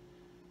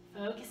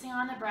 focusing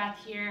on the breath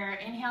here.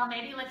 Inhale,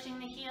 maybe lifting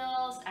the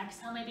heels.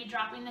 Exhale, maybe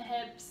dropping the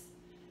hips.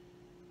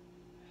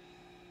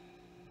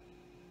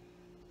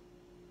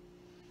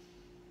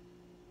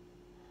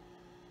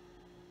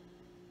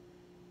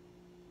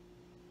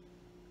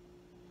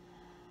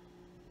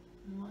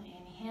 And we'll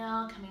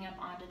inhale, coming up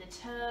onto the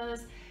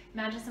toes.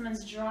 Imagine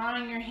someone's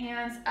drawing your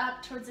hands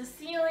up towards the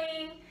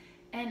ceiling,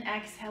 and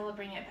exhale, we'll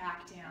bring it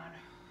back down.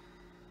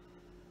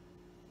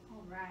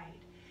 All right.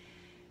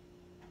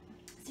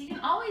 So you can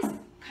always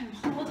kind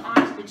of hold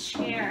onto the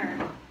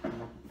chair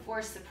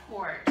for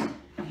support,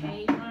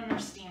 okay, even when we're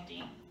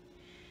standing.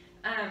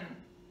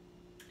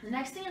 The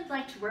next thing I'd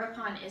like to work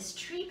on is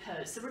tree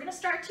pose. So we're going to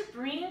start to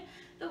bring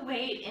the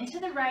weight into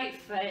the right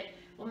foot.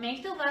 We'll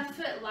make the left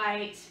foot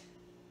light,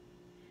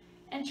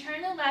 and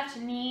turn the left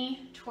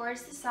knee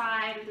towards the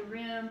side of the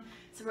room.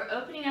 So we're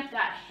opening up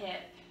that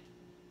hip.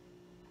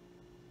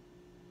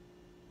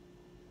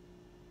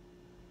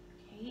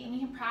 Okay, and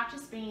you can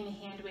practice bringing the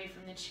hand away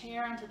from the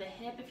chair onto the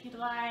hip if you'd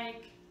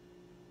like.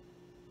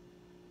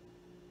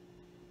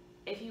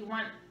 If you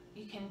want,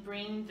 you can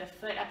bring the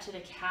foot up to the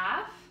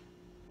calf,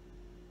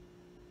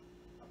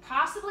 or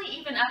possibly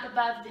even up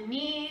above the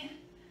knee,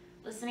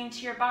 listening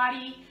to your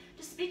body.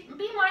 Just be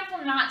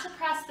mindful not to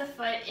press the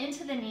foot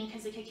into the knee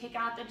because it could kick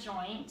out the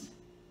joint.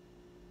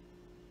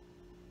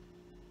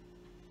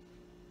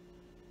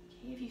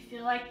 Okay, if you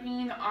feel like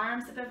bringing the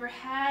arms up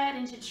overhead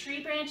into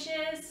tree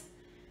branches,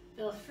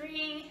 feel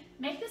free.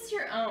 Make this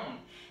your own.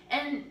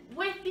 And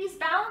with these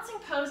balancing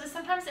poses,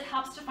 sometimes it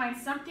helps to find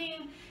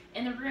something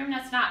in the room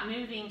that's not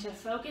moving to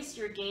focus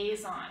your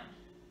gaze on.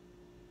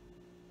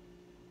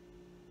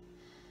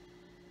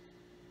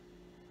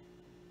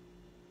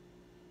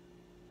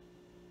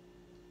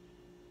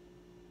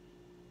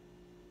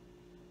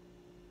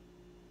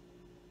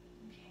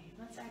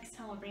 Let's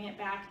exhale, we'll bring it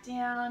back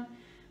down.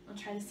 We'll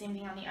try the same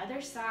thing on the other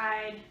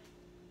side.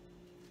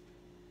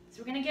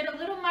 So we're going to get a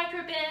little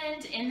micro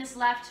bend in this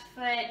left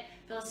foot.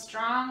 Feel a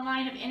strong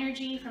line of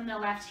energy from the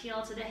left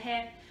heel to the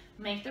hip.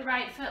 Make the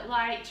right foot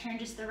light. Turn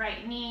just the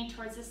right knee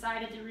towards the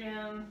side of the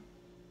room.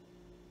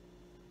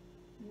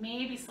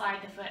 Maybe slide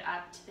the foot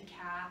up to the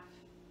calf.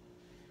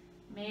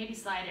 Maybe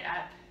slide it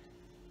up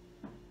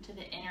to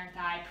the inner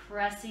thigh,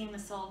 pressing the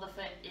sole of the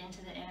foot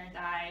into the inner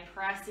thigh,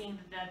 pressing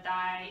the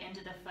thigh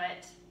into the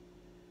foot.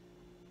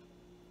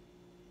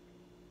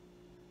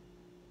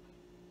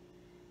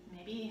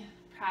 Maybe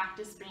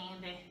practice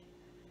bringing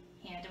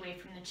the hand away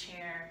from the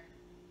chair.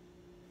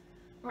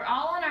 We're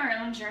all on our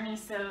own journey,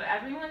 so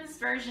everyone's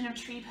version of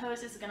tree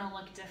pose is going to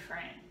look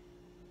different.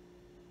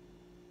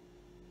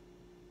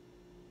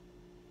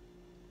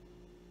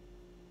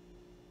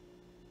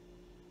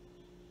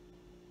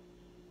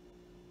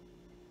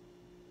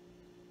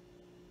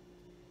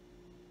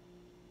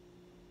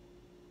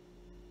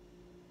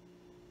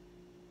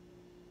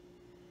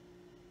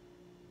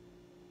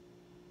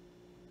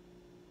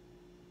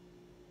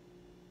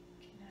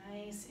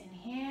 Nice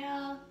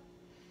inhale,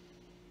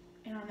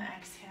 and on the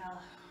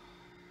exhale,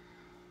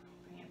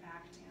 bring it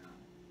back down.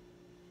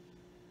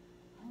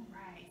 All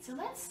right, so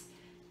let's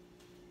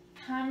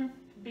come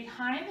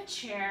behind the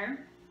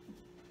chair,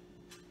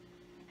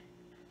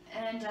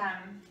 and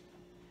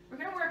we're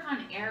going to work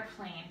on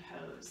airplane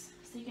pose.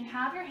 So you can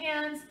have your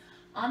hands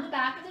on the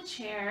back of the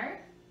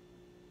chair,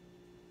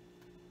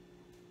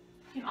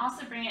 You can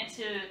also bring it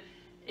to,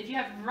 if you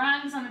have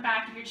rungs on the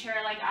back of your chair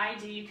like I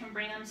do, you can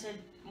bring them to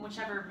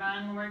whichever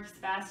rung works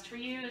best for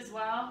you as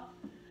well.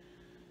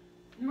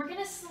 And we're going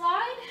to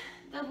slide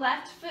the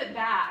left foot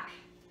back.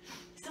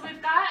 So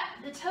we've got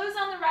the toes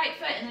on the right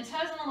foot and the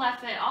toes on the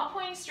left foot all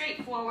pointing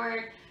straight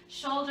forward,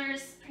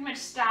 shoulders pretty much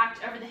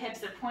stacked over the hips.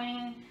 They're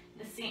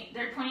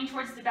pointing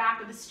towards the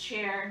back of this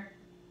chair.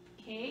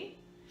 Okay?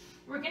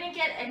 We're going to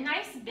get a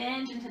nice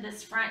bend into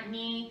this front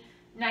knee,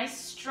 nice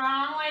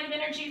strong line of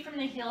energy from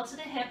the heel to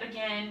the hip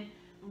again,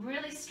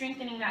 really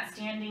strengthening that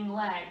standing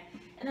leg.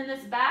 And then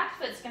this back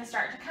foot's going to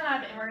start to come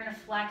up and we're going to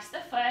flex the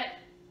foot.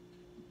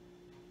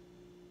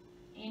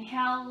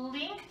 Inhale,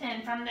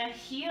 lengthen from the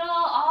heel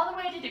all the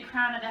way to the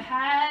crown of the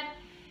head.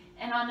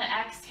 And on the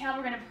exhale,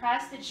 we're going to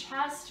press the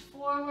chest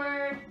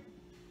forward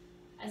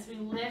as we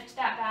lift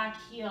that back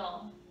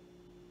heel.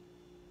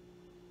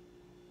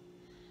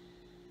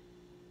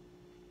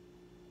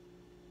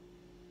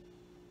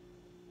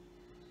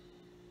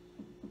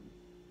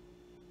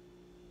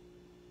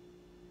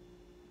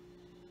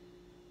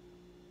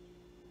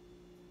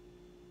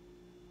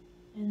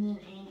 And then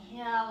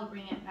inhale, we'll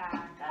bring it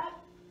back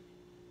up.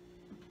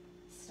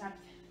 Step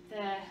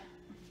the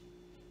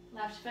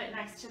left foot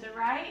next to the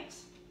right.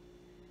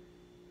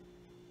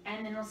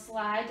 And then we'll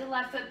slide the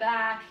left foot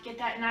back, get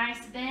that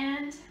nice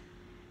bend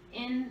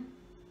in,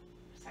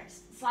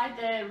 slide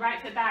the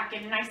right foot back,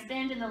 get a nice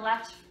bend in the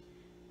left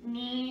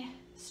knee,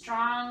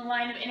 strong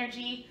line of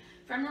energy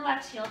from the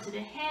left heel to the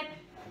hip.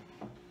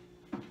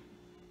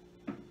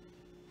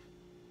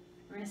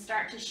 We're going to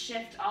start to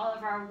shift all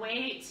of our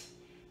weight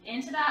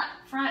into that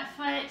front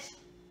foot.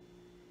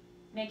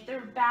 Make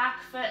the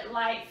back foot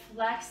light,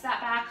 flex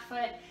that back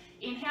foot.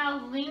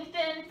 Inhale,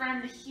 lengthen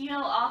from the heel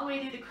all the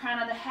way through the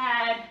crown of the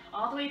head,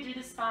 all the way through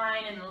the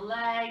spine and the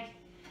leg.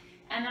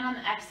 And then on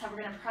the exhale,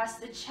 we're going to press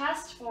the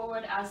chest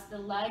forward as the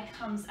leg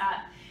comes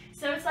up.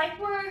 So it's like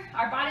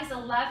our body's a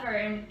lever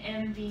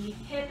and the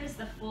hip is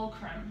the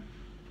fulcrum.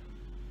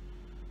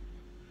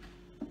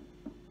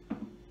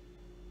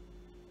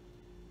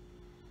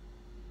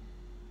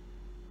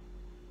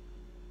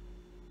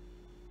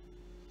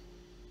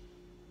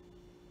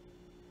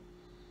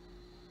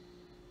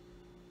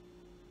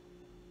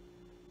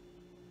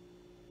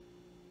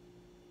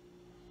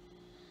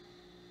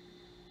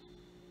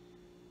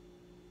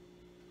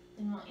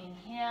 Then we'll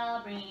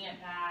inhale, bringing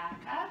it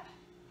back up.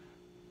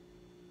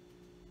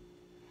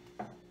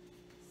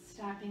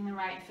 Stepping the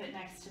right foot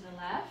next to the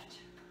left.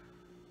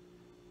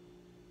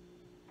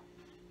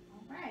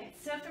 All right,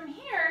 so from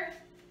here,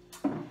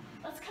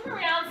 let's come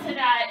around so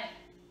that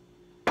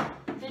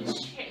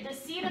the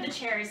seat of the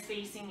chair is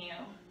facing you,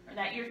 or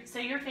that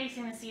you're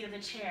facing the seat of the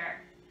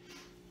chair.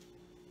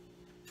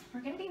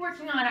 We're going to be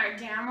working on our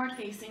downward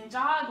facing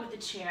dog with the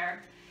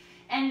chair,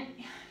 and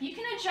you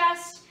can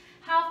adjust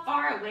how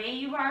far away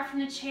you are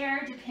from the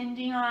chair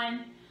depending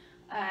on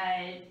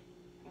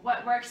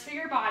what works for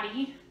your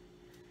body.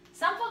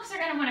 Some folks are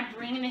going to want to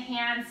bring the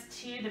hands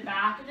to the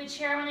back of the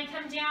chair when they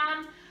come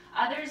down.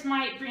 Others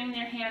might bring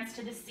their hands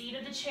to the seat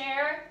of the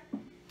chair.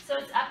 So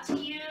it's up to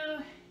you.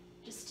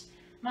 Just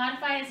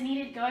modify as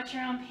needed, go at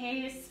your own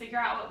pace, figure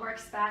out what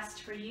works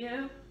best for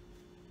you.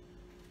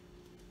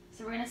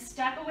 So we're going to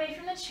step away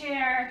from the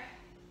chair.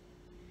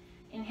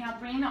 Inhale,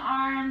 bring the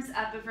arms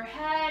up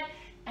overhead.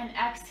 And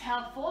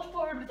exhale, fold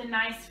forward with a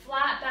nice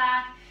flat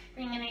back,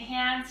 bringing the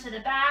hands to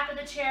the back of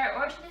the chair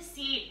or to the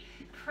seat,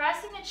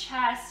 pressing the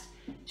chest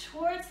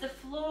towards the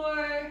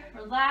floor,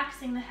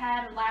 relaxing the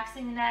head,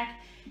 relaxing the neck.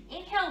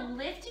 Inhale,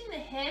 lifting the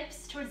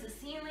hips towards the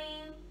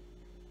ceiling.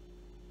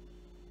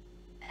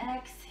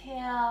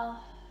 Exhale,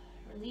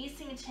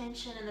 releasing the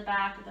tension in the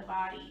back of the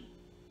body.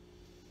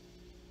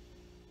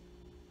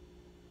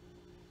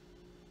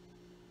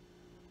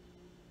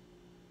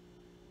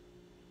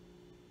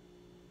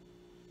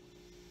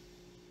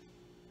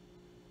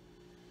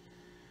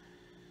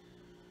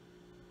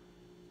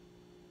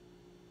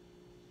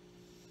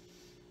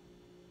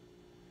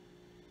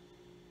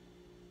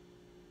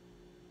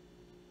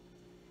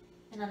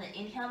 And on the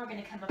inhale, we're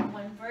going to come up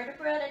one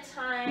vertebra at a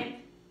time.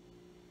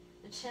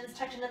 The chin's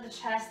tucked into the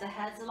chest, the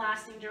head's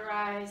elasting to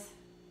rise.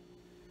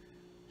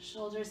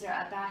 Shoulders are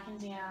up, back, and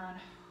down.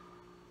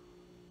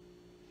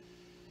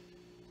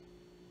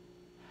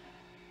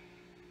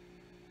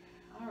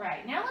 All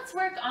right, now let's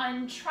work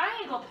on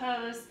triangle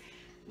pose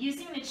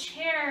using the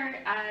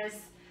chair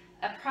as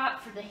a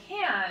prop for the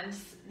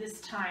hands this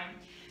time.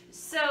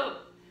 So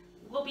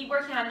we'll be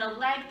working on the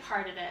leg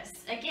part of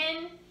this.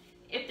 Again,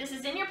 if this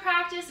is in your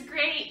practice,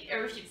 great,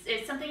 or if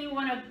it's something you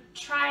want to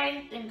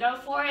try, then go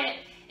for it.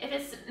 If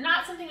it's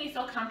not something you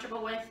feel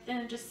comfortable with,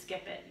 then just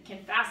skip it. You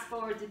can fast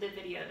forward through the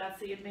video.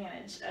 That's the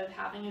advantage of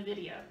having a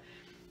video.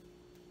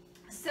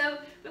 So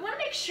we want to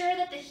make sure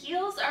that the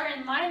heels are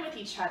in line with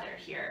each other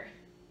here.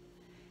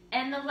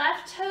 And the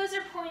left toes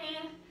are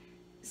pointing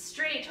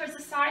straight towards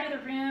the side of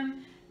the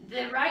room.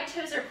 The right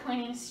toes are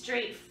pointing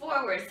straight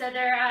forward, so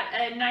they're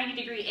at a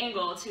 90-degree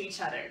angle to each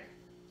other.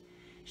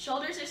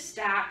 Shoulders are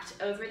stacked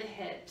over the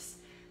hips.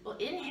 We'll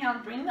inhale,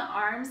 bring the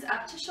arms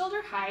up to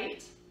shoulder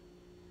height.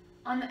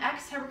 On the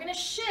exhale, we're going to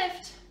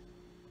shift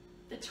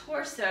the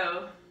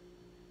torso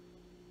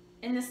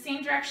in the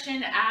same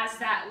direction as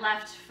that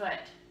left foot.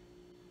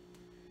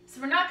 So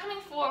we're not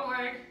coming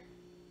forward,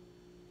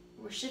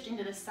 we're shifting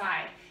to the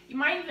side. You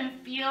might even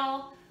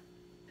feel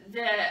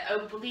the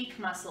oblique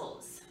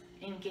muscles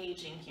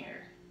engaging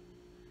here.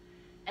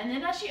 And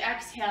then as you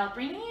exhale,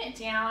 bringing it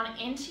down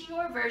into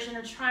your version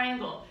of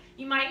triangle.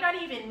 You might not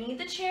even need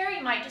the chair,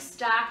 you might just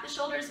stack the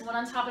shoulders one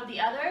on top of the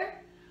other,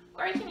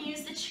 or you can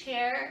use the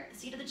chair, the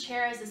seat of the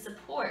chair as a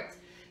support.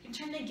 You can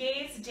turn the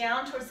gaze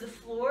down towards the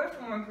floor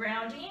for more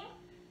grounding,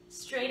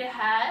 straight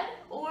ahead,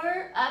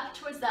 or up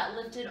towards that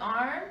lifted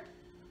arm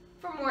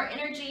for more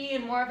energy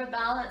and more of a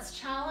balanced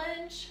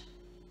challenge.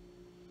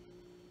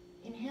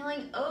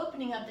 Inhaling,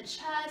 opening up the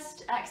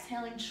chest,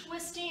 exhaling,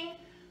 twisting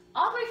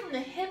all the way from the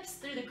hips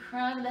through the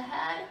crown of the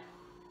head.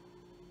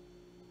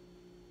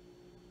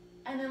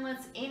 And then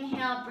let's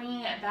inhale,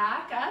 bringing it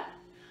back up.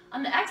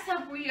 On the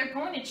exhale, we are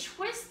going to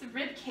twist the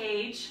rib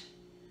cage.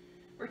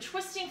 We're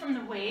twisting from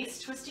the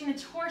waist, twisting the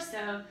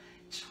torso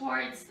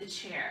towards the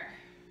chair,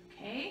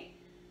 okay?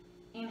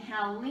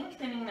 Inhale,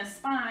 lengthening the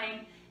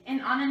spine.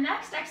 And on the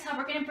next exhale,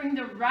 we're gonna bring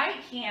the right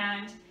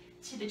hand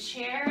to the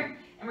chair,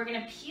 and we're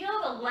gonna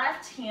peel the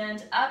left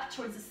hand up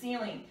towards the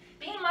ceiling.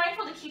 Being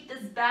mindful to keep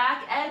this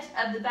back edge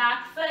of the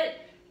back foot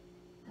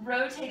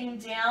rotating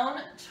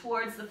down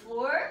towards the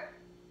floor.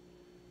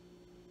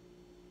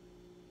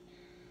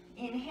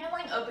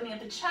 Inhaling, opening up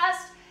the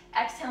chest,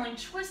 exhaling,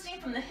 twisting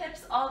from the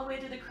hips all the way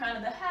to the crown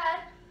of the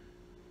head.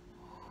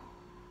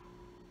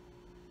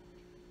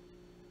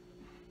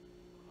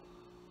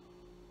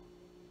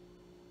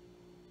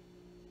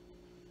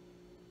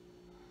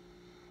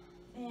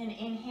 And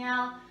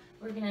inhale,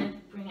 we're gonna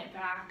bring it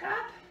back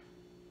up.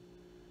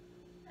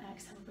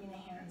 Exhale, bring the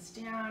hands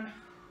down.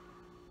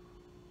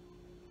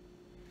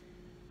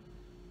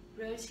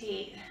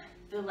 Rotate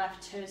the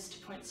left toes to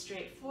point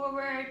straight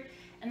forward.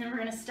 And then we're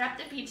gonna step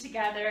the feet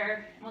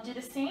together. And we'll do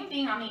the same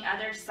thing on the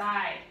other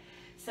side.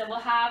 So we'll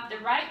have the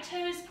right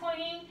toes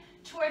pointing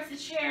towards the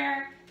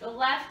chair, the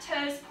left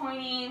toes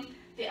pointing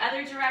the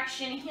other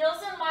direction, heels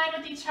in line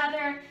with each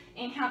other.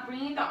 Inhale,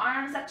 bringing the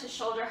arms up to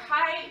shoulder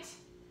height.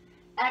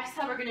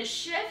 Exhale, we're gonna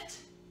shift.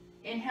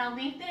 Inhale,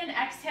 lengthen.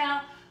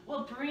 Exhale,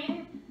 we'll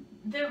bring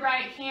the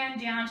right hand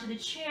down to the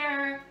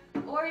chair,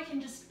 or you can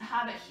just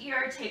have it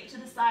here, taped to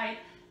the side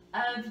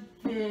of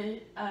the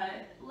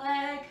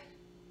leg.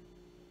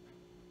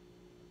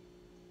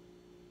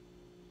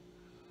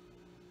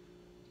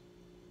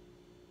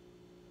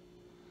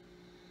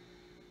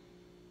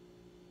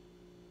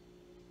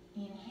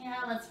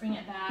 Inhale, let's bring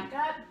it back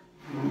up.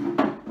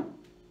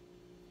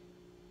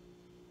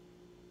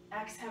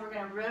 Exhale, we're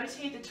going to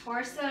rotate the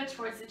torso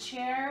towards the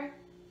chair.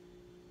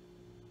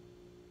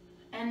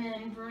 And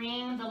then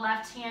bring the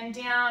left hand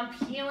down,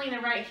 peeling the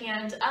right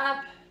hand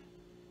up,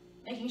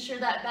 making sure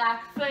that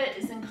back foot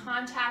is in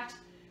contact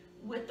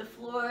with the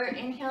floor.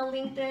 Inhale,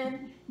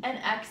 lengthen, and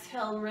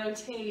exhale,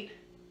 rotate.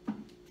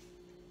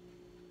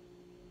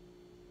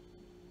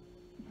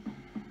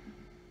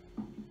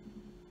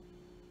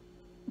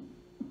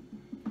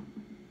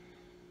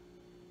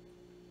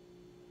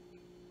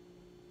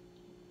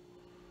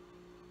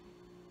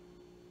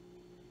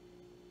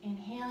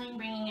 Inhaling,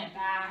 bringing it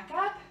back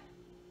up.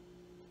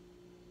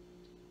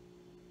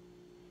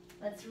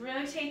 Let's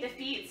rotate the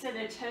feet so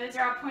the toes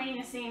are all pointing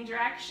the same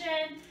direction.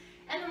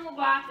 And then we'll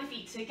walk the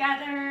feet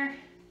together.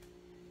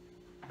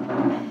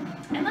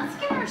 And let's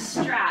get our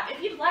strap.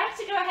 If you'd like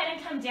to go ahead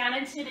and come down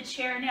into the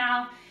chair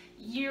now,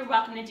 you're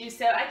welcome to do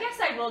so. I guess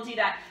I will do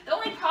that. The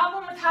only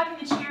problem with having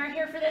the chair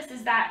here for this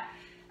is that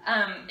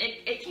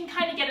it can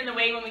kind of get in the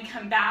way when we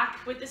come back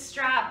with the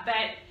strap,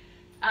 but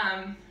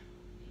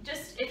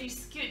just if you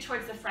scoot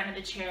towards the front of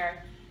the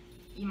chair,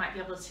 you might be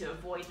able to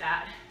avoid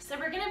that. So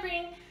we're gonna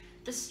bring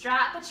the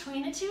strap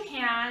between the two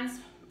hands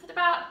with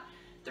about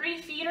 3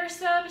 feet or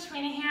so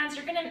between the hands.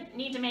 You're gonna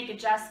need to make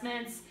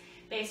adjustments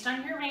based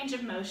on your range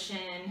of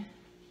motion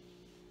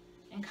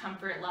and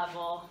comfort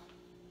level.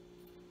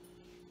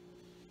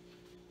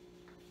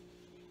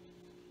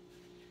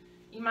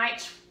 You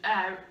might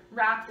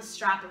wrap the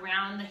strap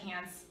around the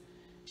hands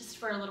just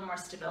for a little more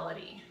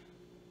stability.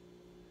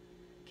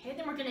 Okay,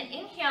 then we're gonna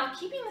inhale,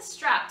 keeping the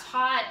strap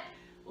taut,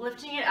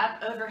 lifting it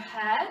up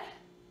overhead.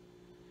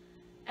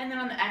 And then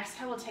on the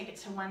exhale, we'll take it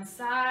to one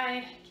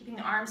side, keeping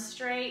the arms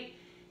straight.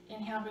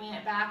 Inhale, bringing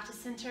it back to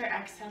center.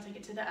 Exhale, take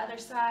it to the other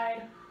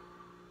side.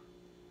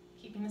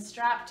 Keeping the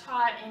strap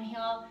taut.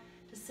 Inhale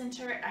to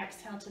center,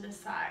 exhale to the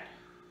side.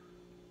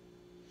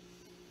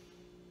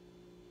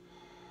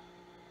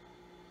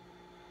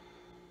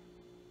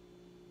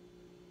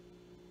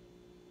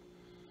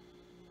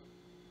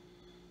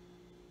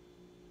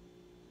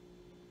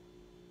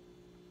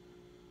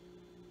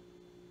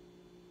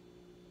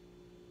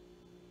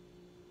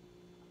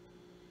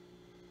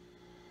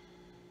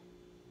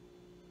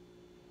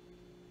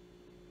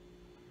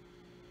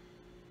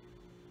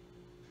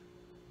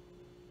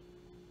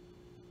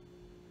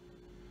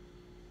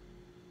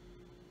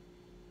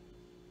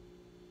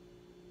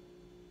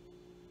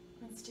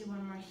 Let's do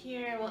one more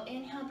here. We'll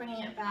inhale,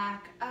 bringing it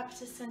back up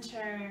to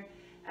center.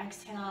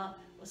 Exhale,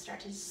 we'll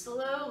start to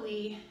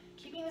slowly,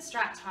 keeping the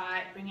strap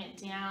taut, bring it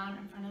down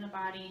in front of the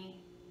body.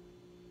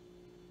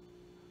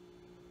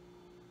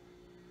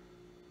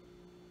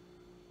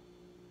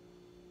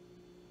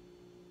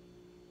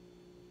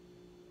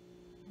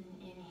 And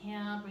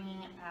inhale,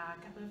 bringing it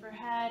back up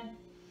overhead.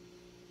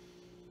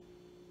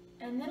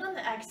 And then on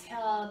the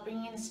exhale,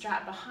 bringing the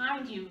strap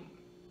behind you,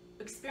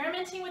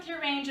 experimenting with your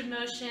range of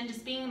motion,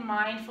 just being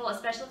mindful,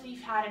 especially if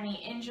you've had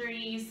any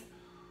injuries.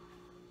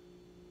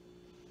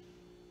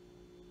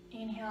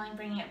 Inhaling,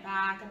 bringing it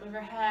back up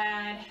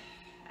overhead.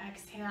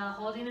 Exhale,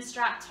 holding the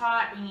strap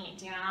taut, bringing it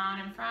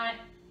down in front.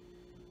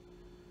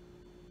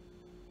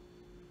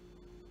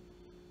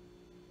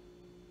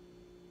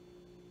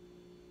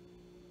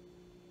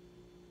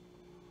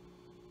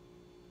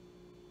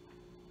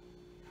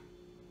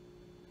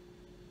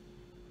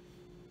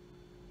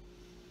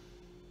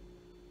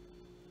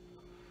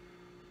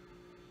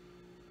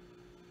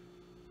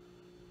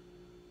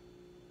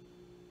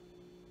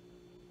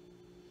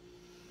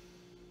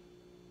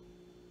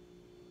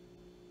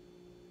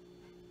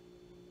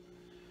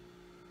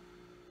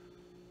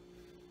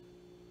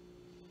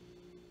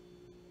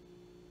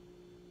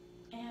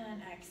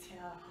 And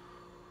exhale.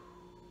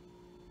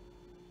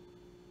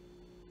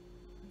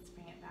 Let's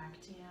bring it back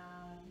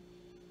down.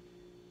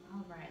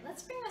 All right,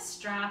 let's bring the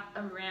strap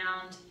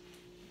around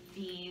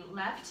the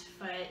left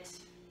foot.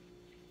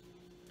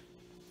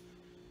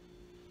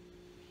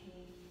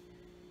 Okay.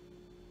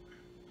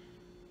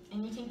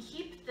 And you can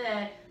keep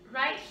the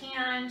right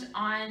hand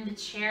on the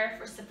chair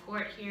for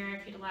support here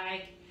if you'd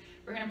like.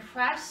 We're going to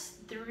press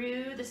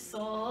through the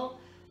sole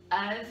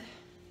of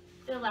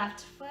the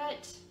left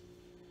foot.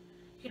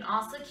 You can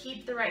also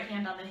keep the right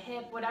hand on the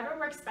hip, whatever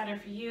works better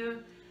for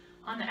you.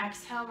 On the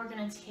exhale, we're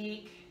going to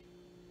take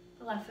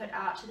the left foot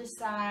out to the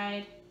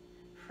side,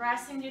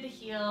 pressing through the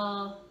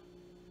heel,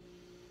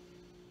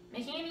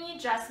 making any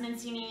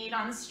adjustments you need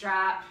on the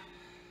strap.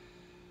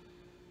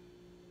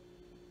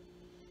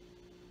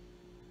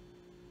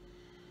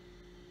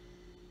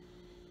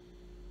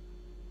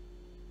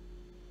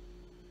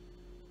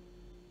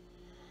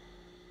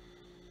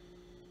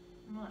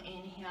 And we'll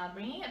inhale,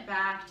 bringing it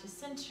back to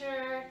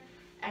center.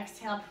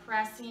 Exhale,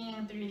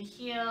 pressing through the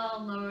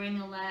heel, lowering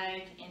the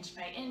leg inch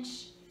by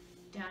inch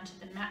down to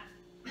the mat,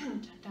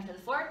 down to the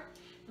floor.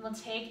 And we'll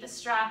take the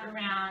strap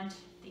around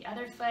the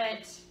other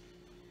foot.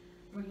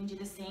 We're going to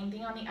do the same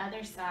thing on the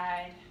other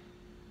side.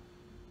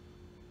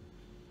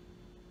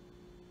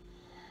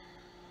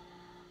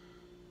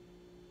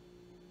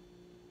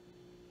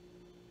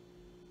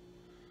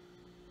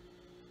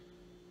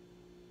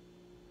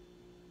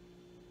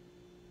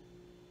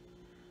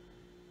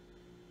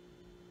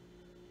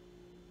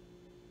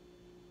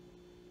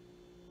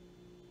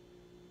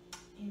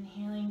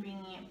 Inhaling,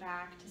 bringing it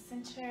back to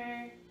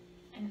center,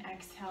 and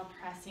exhale,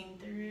 pressing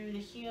through the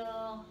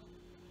heel,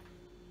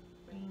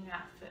 bringing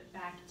that foot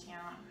back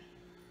down.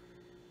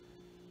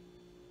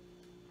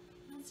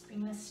 Let's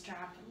bring the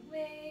strap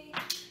away.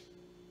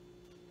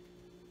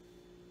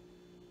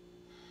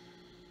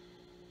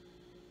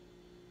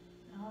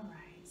 All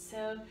right,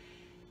 so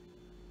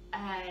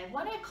I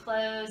want to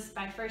close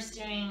by first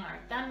doing our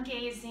thumb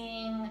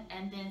gazing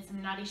and then some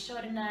Nadi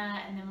Shodhana,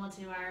 and then we'll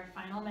do our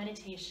final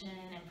meditation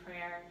and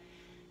prayer.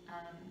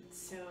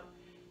 So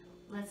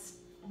let's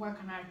work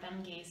on our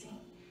thumb gazing.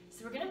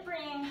 So we're going to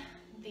bring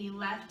the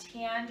left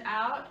hand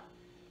out,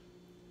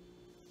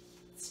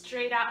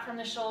 straight out from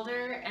the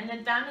shoulder, and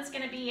the thumb is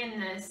going to be in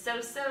the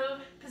so-so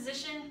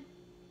position.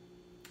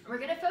 We're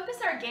going to focus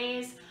our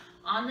gaze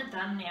on the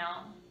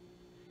thumbnail.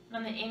 And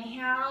on the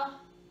inhale,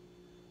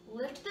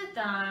 lift the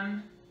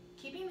thumb,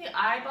 keeping the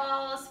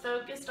eyeballs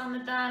focused on the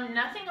thumb.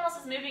 Nothing else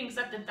is moving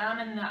except the thumb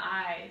and the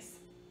eyes.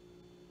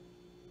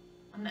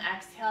 On the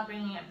exhale,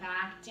 bringing it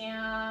back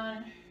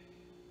down.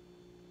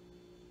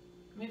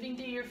 Moving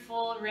through your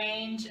full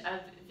range of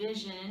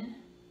vision.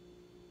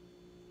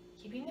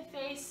 Keeping the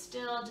face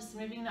still, just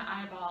moving the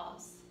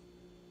eyeballs.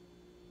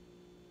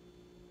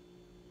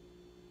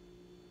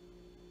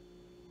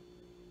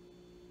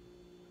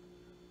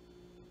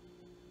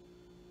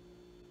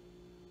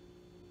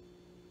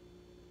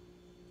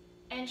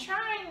 And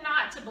trying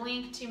not to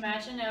blink too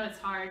much. I know it's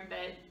hard,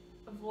 but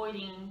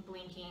avoiding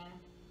blinking.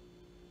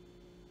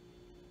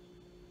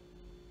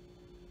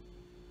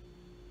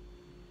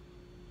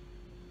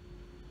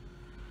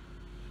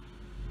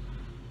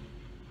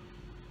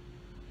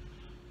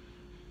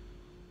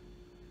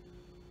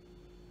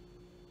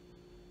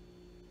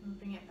 And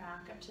bring it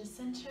back up to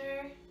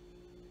center.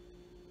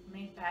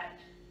 Make that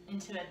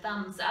into a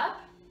thumbs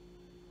up.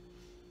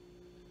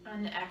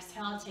 On the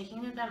exhale,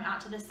 taking the thumb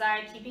out to the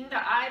side, keeping the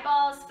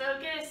eyeballs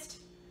focused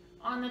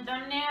on the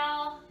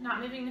thumbnail,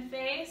 not moving the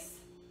face.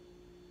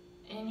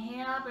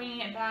 Inhale,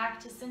 bringing it back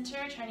to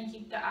center, trying to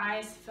keep the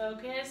eyes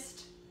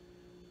focused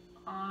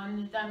on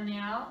the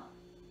thumbnail.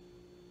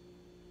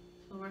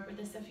 So we'll work with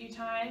this a few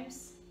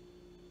times.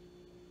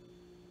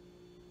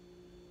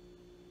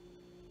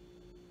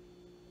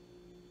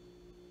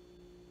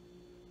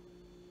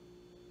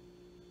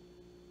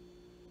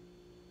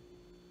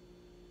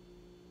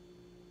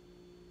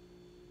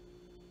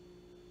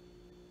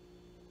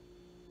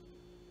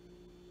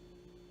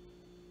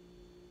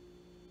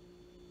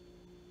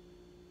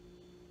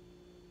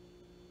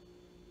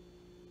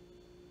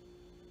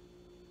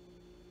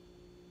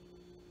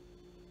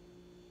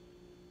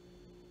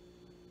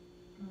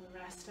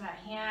 rest of that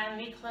hand.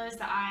 We close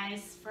the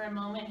eyes for a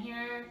moment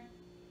here.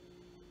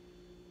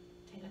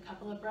 Take a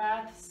couple of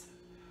breaths.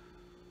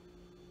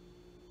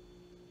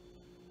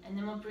 And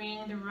then we'll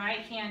bring the right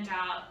hand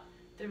out,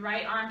 the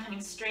right arm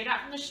coming straight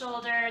out from the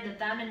shoulder, the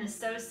thumb in the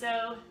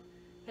so-so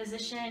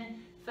position,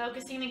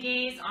 focusing the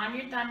gaze on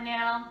your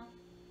thumbnail.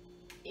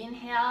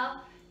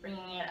 Inhale,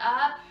 bringing it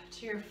up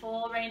to your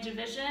full range of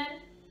vision,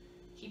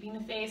 keeping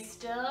the face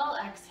still.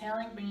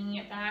 Exhaling, bringing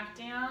it back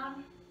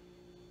down.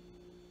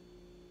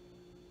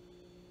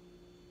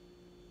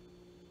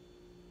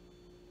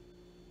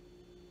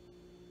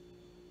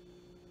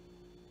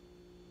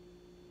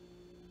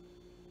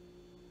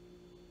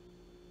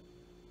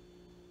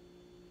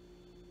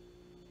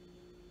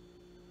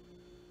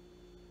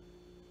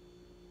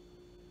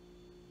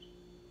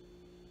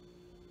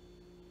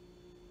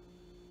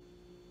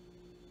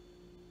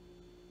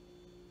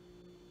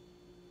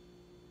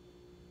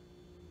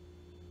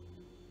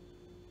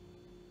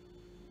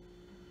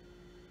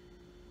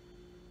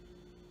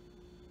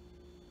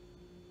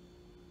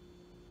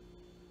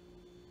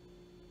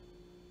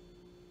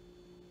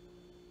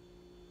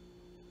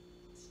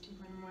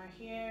 One more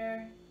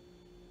here.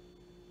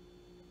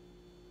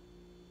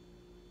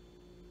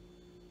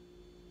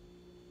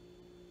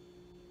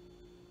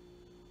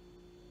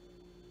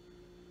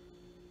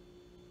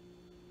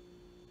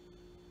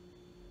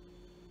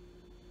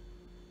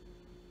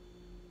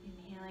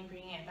 Inhaling,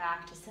 bringing it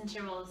back to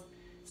center. We'll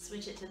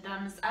switch it to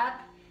thumbs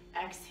up.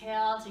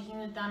 Exhale, taking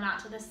the thumb out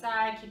to the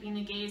side, keeping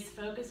the gaze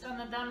focused on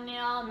the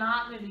thumbnail,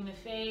 not moving the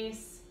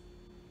face.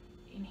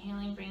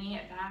 Inhaling, bringing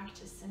it back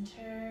to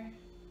center.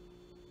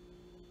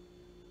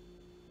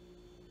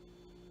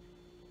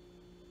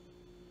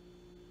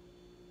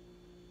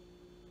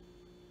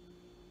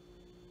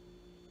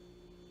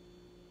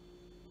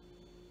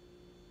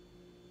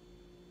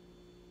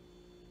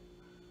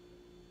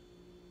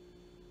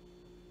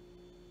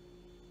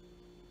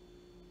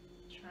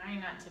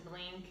 Trying not to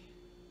blink.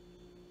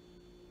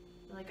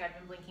 I feel like I've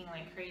been blinking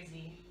like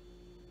crazy.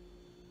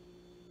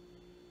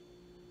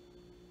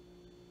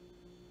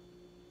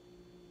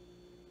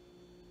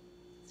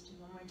 Let's do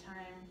one more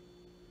time.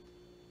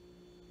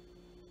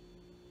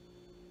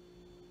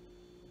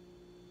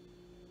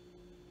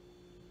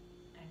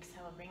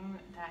 Exhale, bring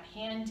that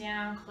hand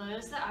down,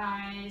 close the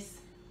eyes.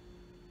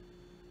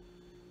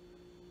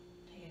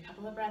 Take a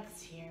couple of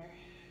breaths here.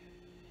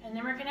 And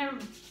then we're gonna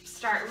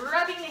start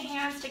rubbing the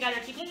hands together,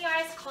 keeping the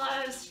eyes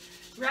closed,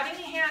 rubbing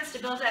the hands to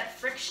build up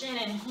friction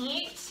and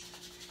heat.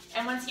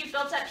 And once you've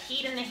built up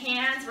heat in the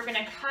hands, we're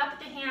gonna cup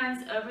the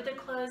hands over the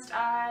closed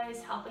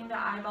eyes, helping the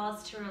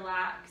eyeballs to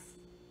relax,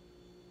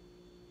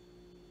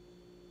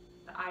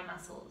 the eye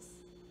muscles.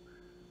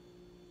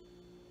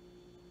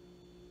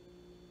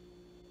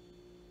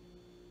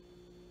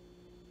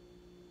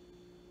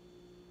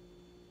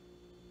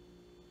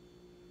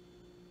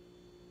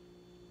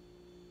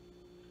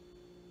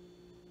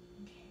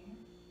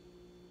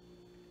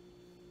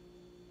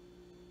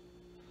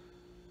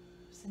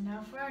 So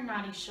now for our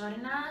Nadi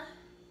Shodhana,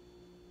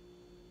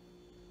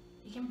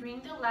 you can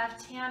bring the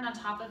left hand on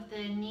top of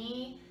the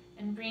knee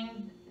and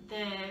bring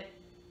the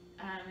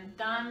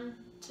thumb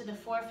to the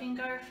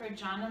forefinger for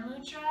Jana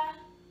Mudra.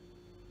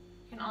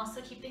 You can also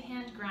keep the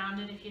hand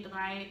grounded if you'd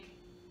like.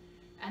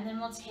 And then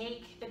we'll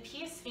take the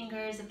peace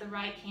fingers of the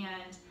right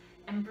hand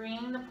and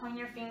bring the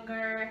pointer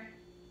finger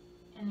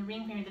and the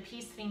ring finger, the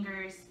peace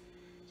fingers,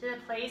 to the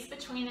place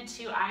between the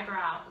two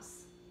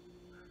eyebrows.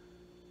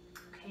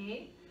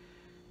 Okay?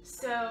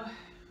 So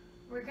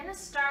we're going to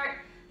start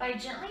by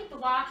gently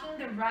blocking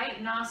the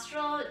right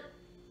nostril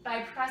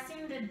by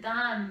pressing the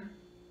thumb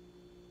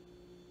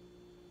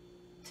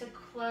to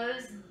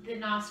close the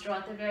nostril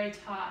at the very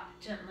top,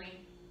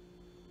 gently.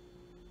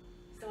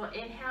 So we'll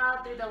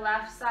inhale through the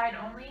left side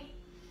only.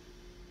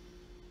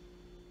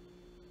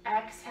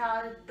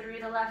 Exhale through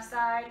the left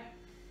side.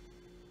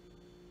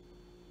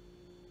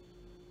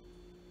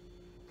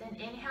 Then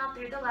inhale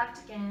through the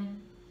left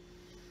again.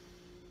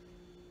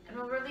 And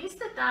we'll release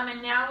the thumb,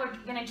 and now we're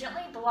going to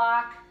gently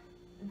block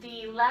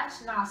the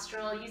left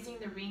nostril using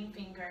the ring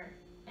finger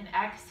and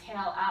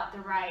exhale out the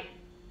right.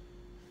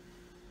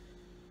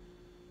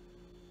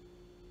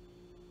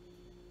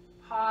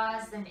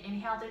 Pause, then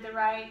inhale through the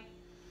right.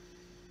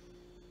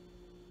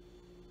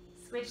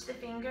 Switch the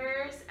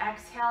fingers,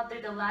 exhale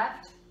through the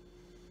left.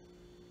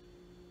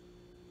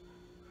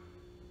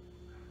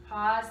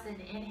 Pause, then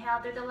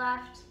inhale through the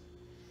left.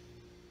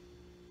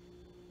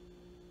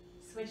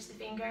 Switch the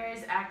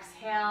fingers,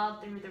 exhale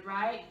through the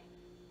right.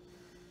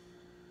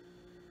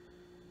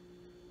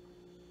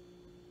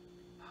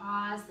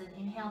 Pause, then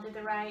inhale through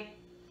the right.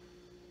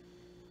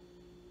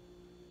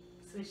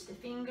 Switch the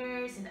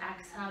fingers and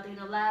exhale through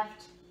the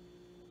left.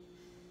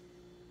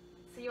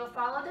 So you'll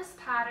follow this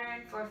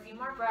pattern for a few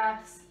more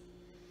breaths.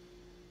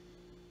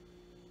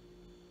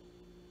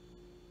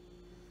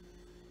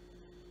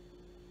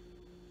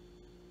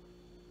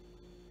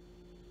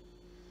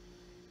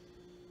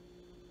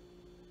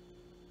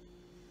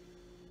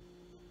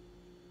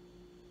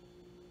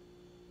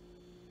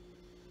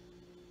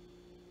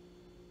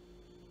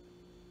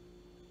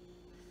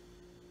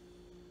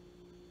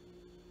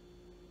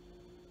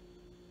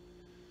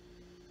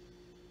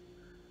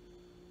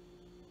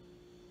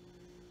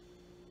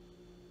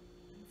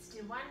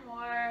 do one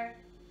more.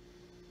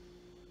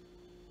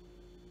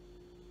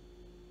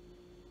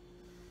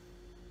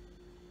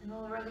 And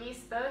we'll release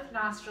both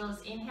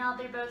nostrils. Inhale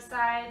through both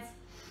sides.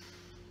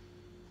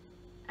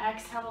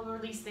 Exhale, we'll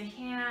release the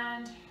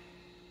hand.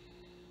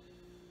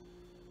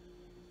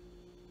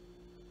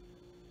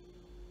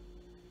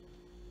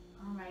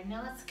 All right,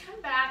 now let's come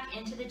back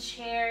into the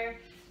chair.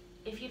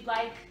 If you'd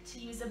like to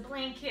use a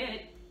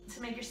blanket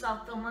to make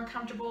yourself feel more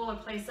comfortable, or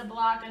place a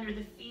block under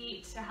the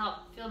feet to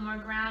help feel more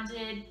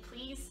grounded,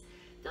 please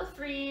feel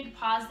free to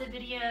pause the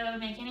video,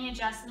 make any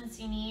adjustments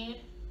you need.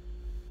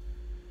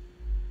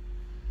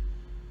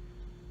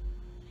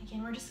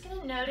 Again, we're just going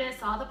to notice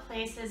all the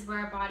places where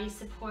our body's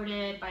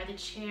supported by the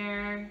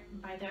chair,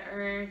 by the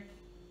earth,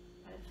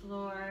 by the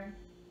floor.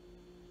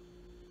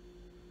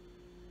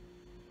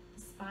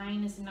 The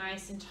spine is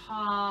nice and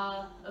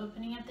tall,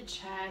 opening up the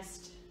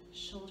chest,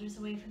 shoulders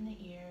away from the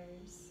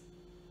ears.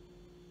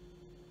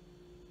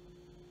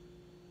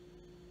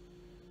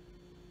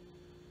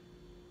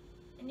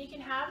 And you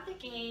can have the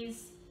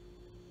gaze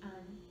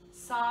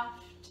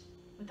soft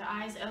with the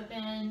eyes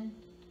open,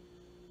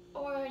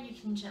 or you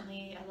can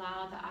gently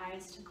allow the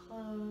eyes to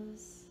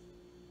close.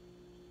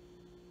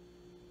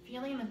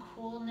 Feeling the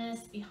coolness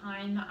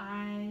behind the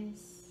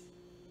eyes.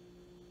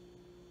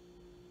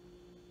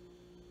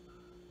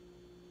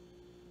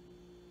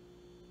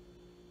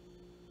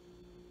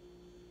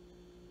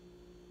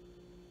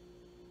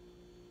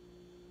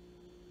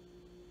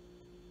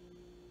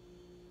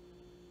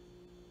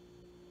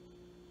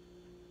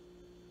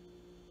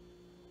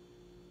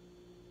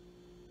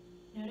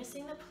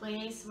 Noticing the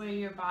place where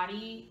your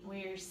body, where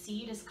your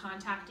seat is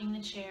contacting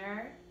the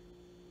chair.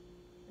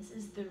 This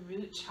is the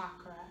root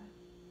chakra.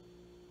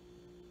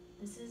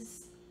 This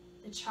is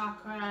the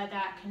chakra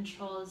that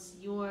controls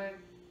your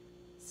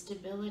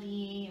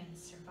stability and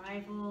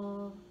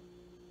survival.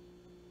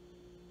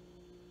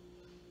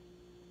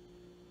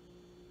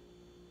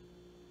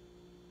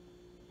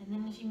 And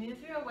then if you move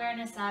your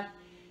awareness up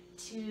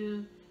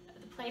to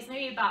the place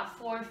maybe about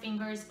 4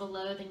 fingers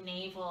below the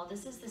navel,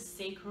 this is the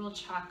sacral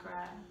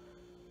chakra.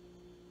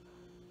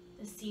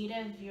 The seat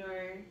of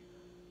your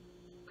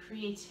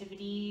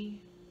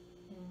creativity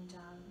and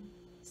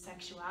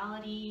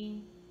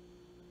sexuality.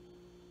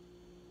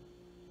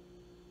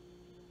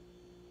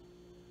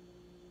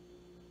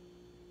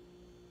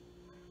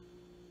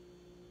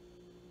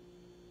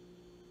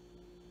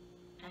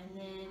 And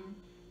then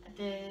at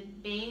the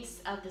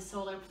base of the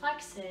solar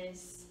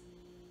plexus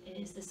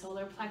is the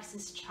solar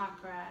plexus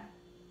chakra.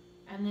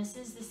 And this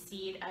is the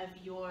seat of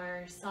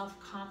your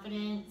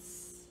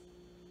self-confidence,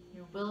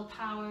 your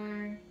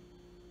willpower.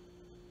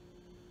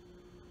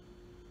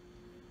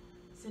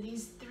 So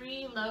these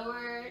 3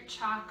 lower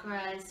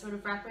chakras sort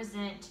of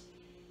represent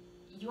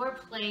your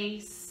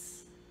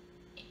place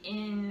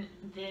in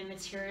the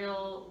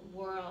material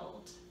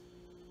world.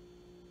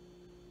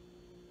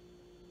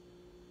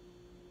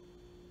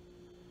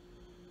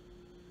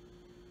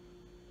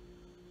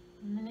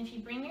 And then if you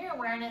bring your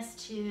awareness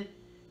to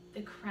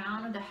the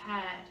crown of the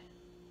head,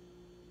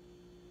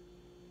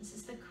 this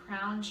is the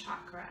crown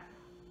chakra.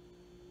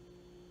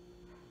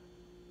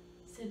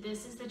 So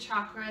this is the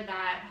chakra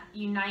that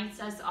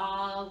unites us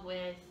all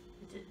with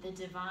the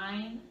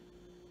divine,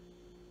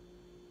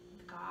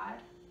 with God,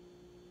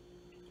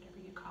 whatever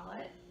you call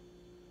it.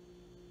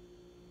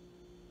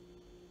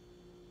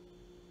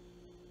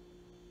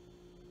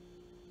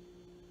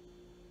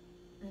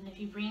 And if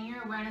you bring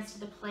your awareness to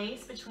the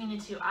place between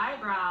the 2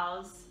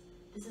 eyebrows,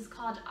 this is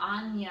called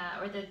Anya,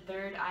 or the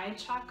 3rd eye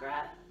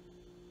chakra.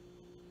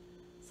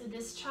 So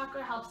this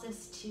chakra helps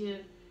us to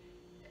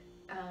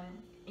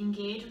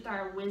engage with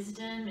our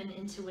wisdom and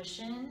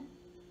intuition.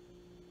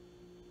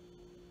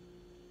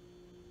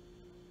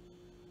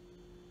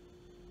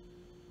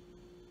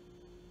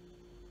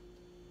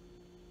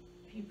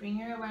 If you bring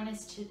your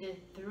awareness to the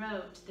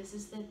throat, this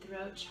is the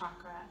throat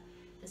chakra.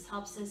 This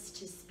helps us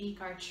to speak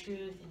our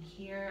truth and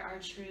hear our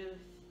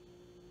truth,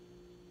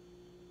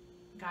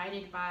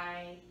 guided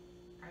by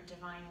our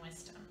divine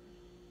wisdom.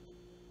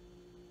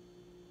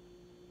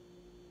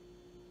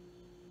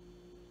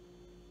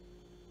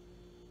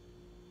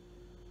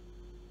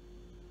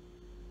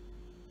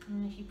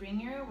 And if you bring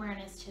your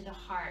awareness to the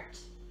heart,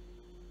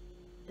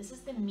 this is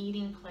the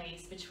meeting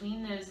place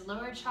between those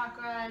lower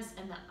chakras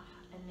and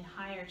the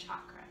higher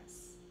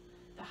chakras.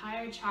 The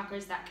higher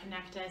chakras that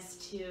connect us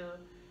to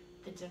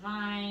the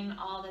divine,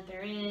 all that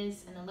there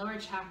is, and the lower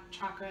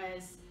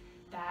chakras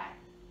that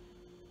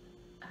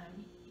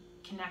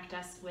connect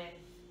us with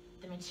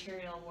the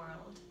material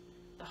world.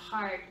 The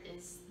heart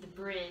is the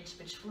bridge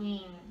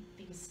between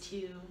these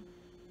 2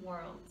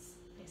 worlds,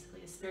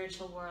 basically the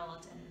spiritual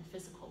world and the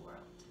physical world.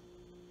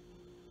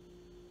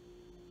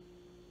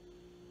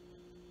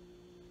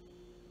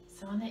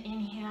 So on the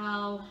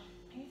inhale,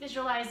 maybe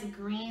visualize a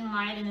green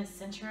light in the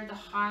center of the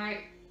heart,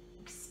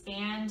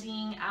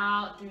 expanding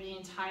out through the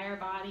entire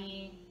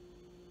body.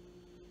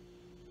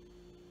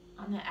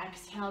 On the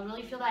exhale,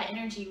 really feel that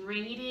energy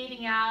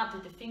radiating out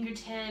through the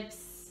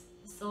fingertips,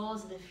 the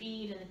soles of the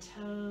feet and the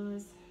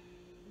toes,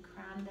 the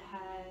crown of the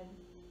head.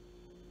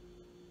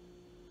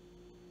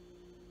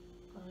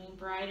 Glowing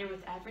brighter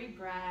with every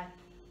breath.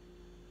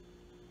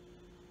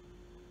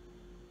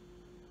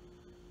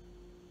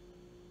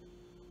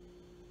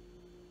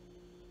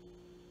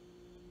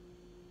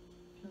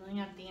 Filling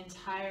up the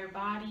entire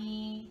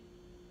body,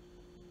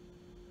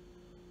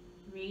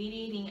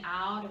 radiating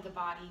out of the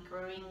body,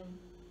 growing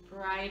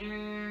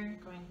brighter,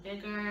 growing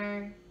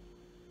bigger,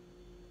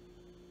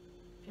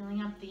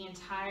 filling up the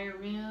entire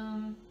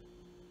room,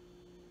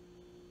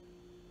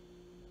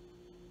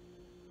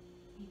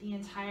 the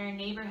entire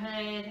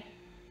neighborhood.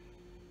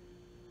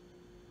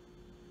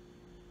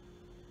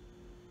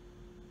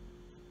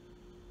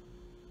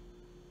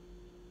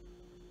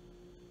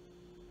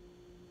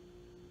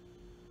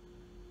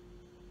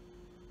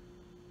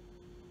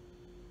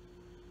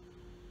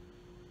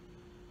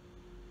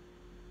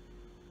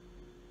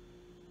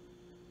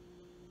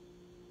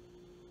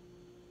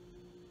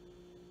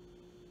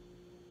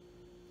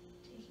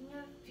 Taking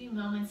a few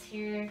moments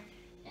here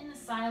in a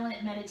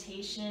silent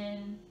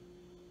meditation.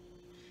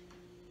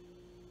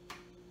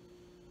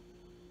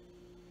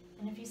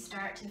 And if you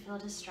start to feel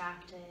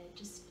distracted,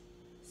 just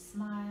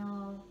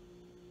smile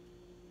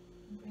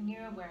and bring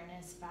your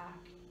awareness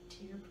back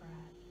to your breath.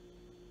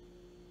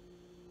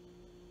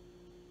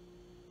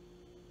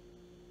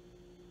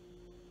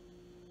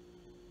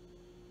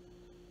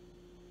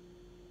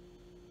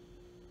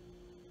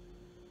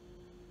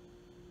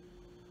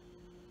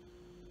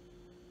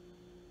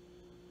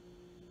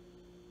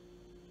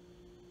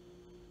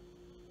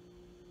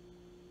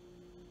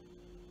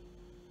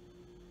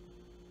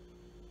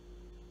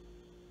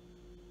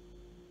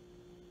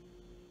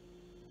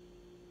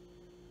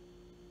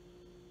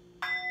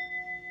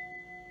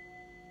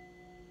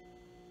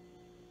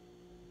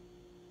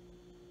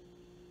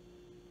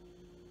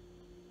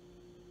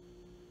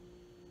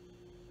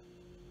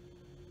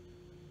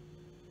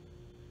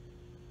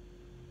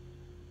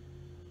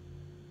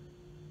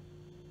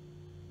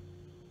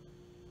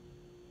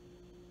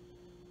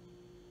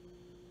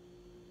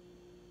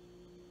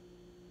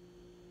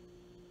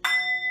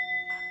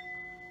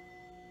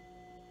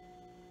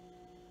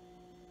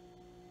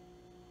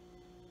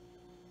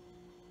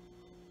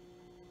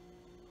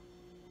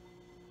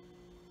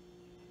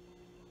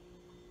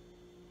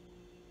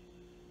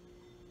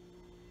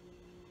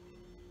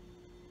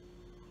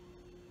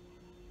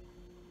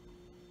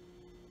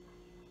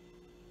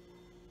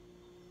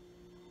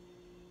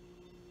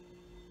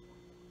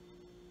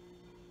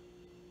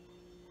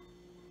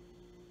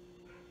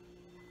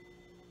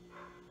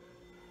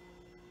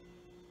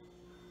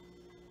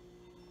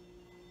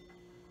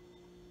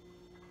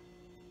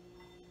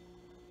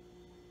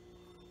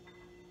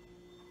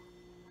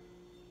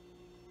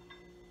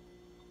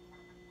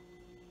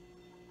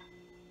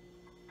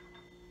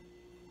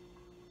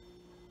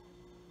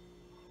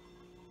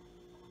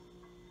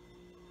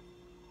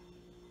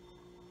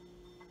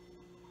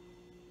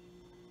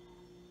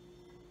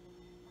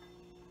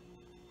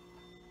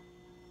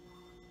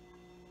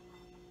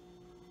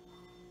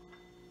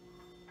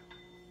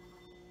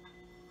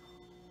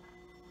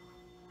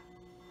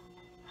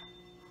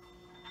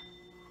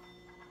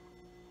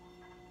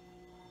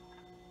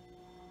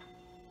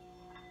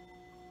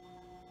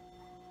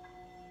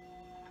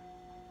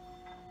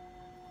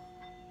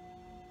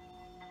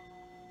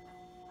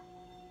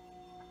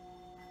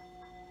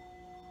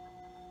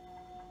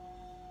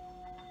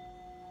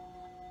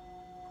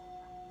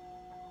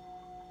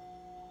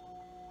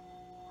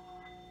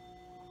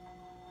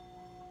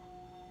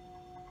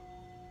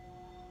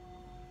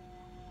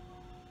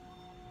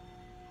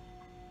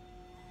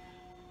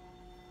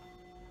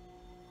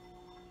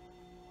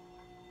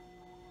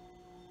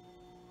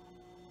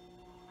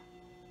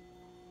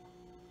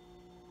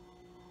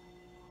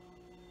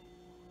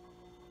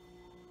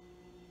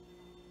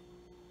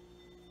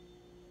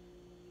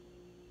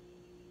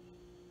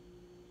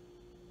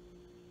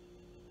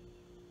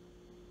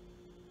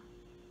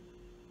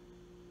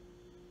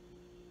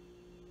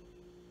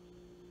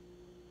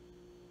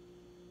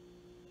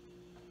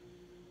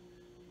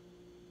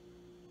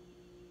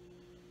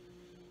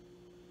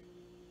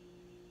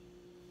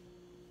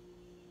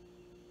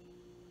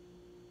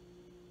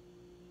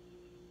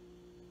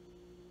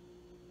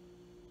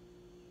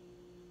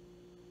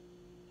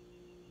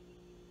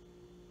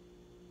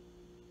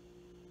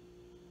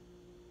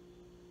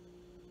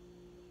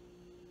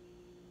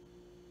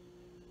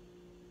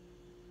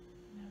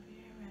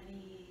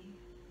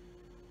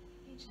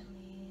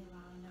 Gently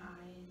allowing the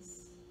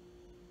eyes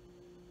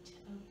to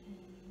open,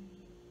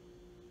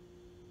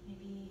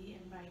 maybe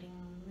inviting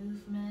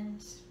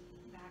movement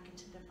back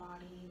into the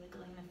body,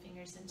 wiggling the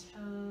fingers and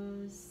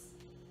toes,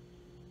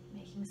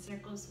 making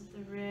circles with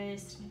the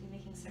wrist, maybe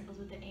making circles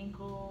with the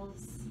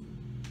ankles.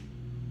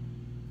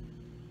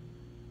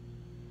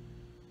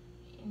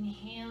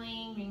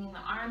 Inhaling, bringing the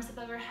arms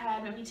up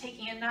overhead, maybe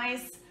taking a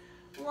nice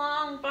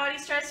long body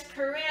stretch,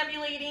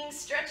 perambulating,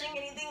 stretching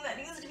anything that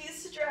needs to be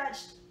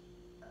stretched.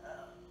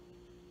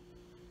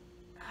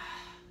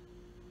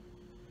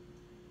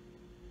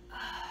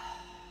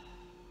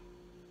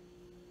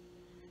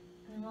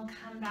 And we'll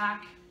come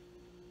back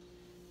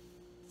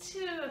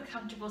to a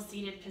comfortable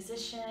seated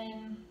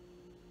position.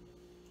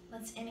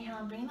 Let's inhale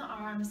and bring the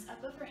arms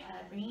up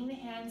overhead, bringing the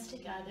hands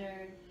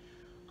together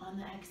on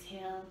the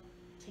exhale,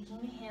 taking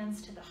the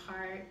hands to the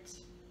heart,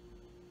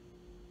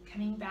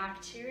 coming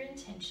back to your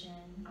intention,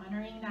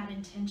 honoring that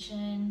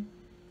intention,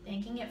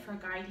 thanking it for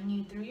guiding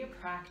you through your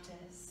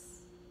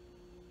practice.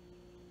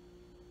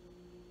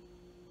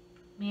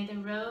 May the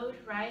road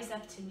rise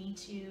up to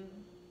meet you.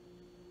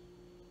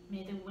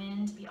 May the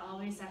wind be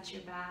always at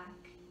your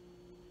back.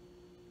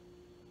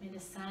 May the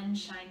sun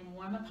shine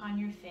warm upon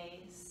your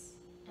face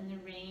and the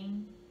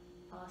rain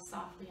fall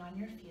softly on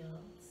your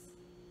fields.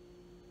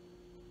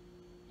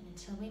 And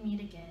until we meet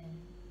again,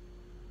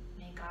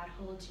 may God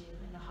hold you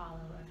in the hollow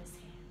of his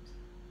hand.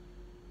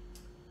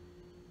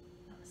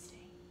 Namaste.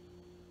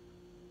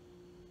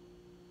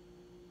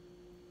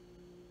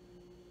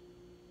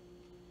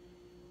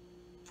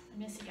 I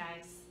miss you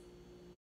guys.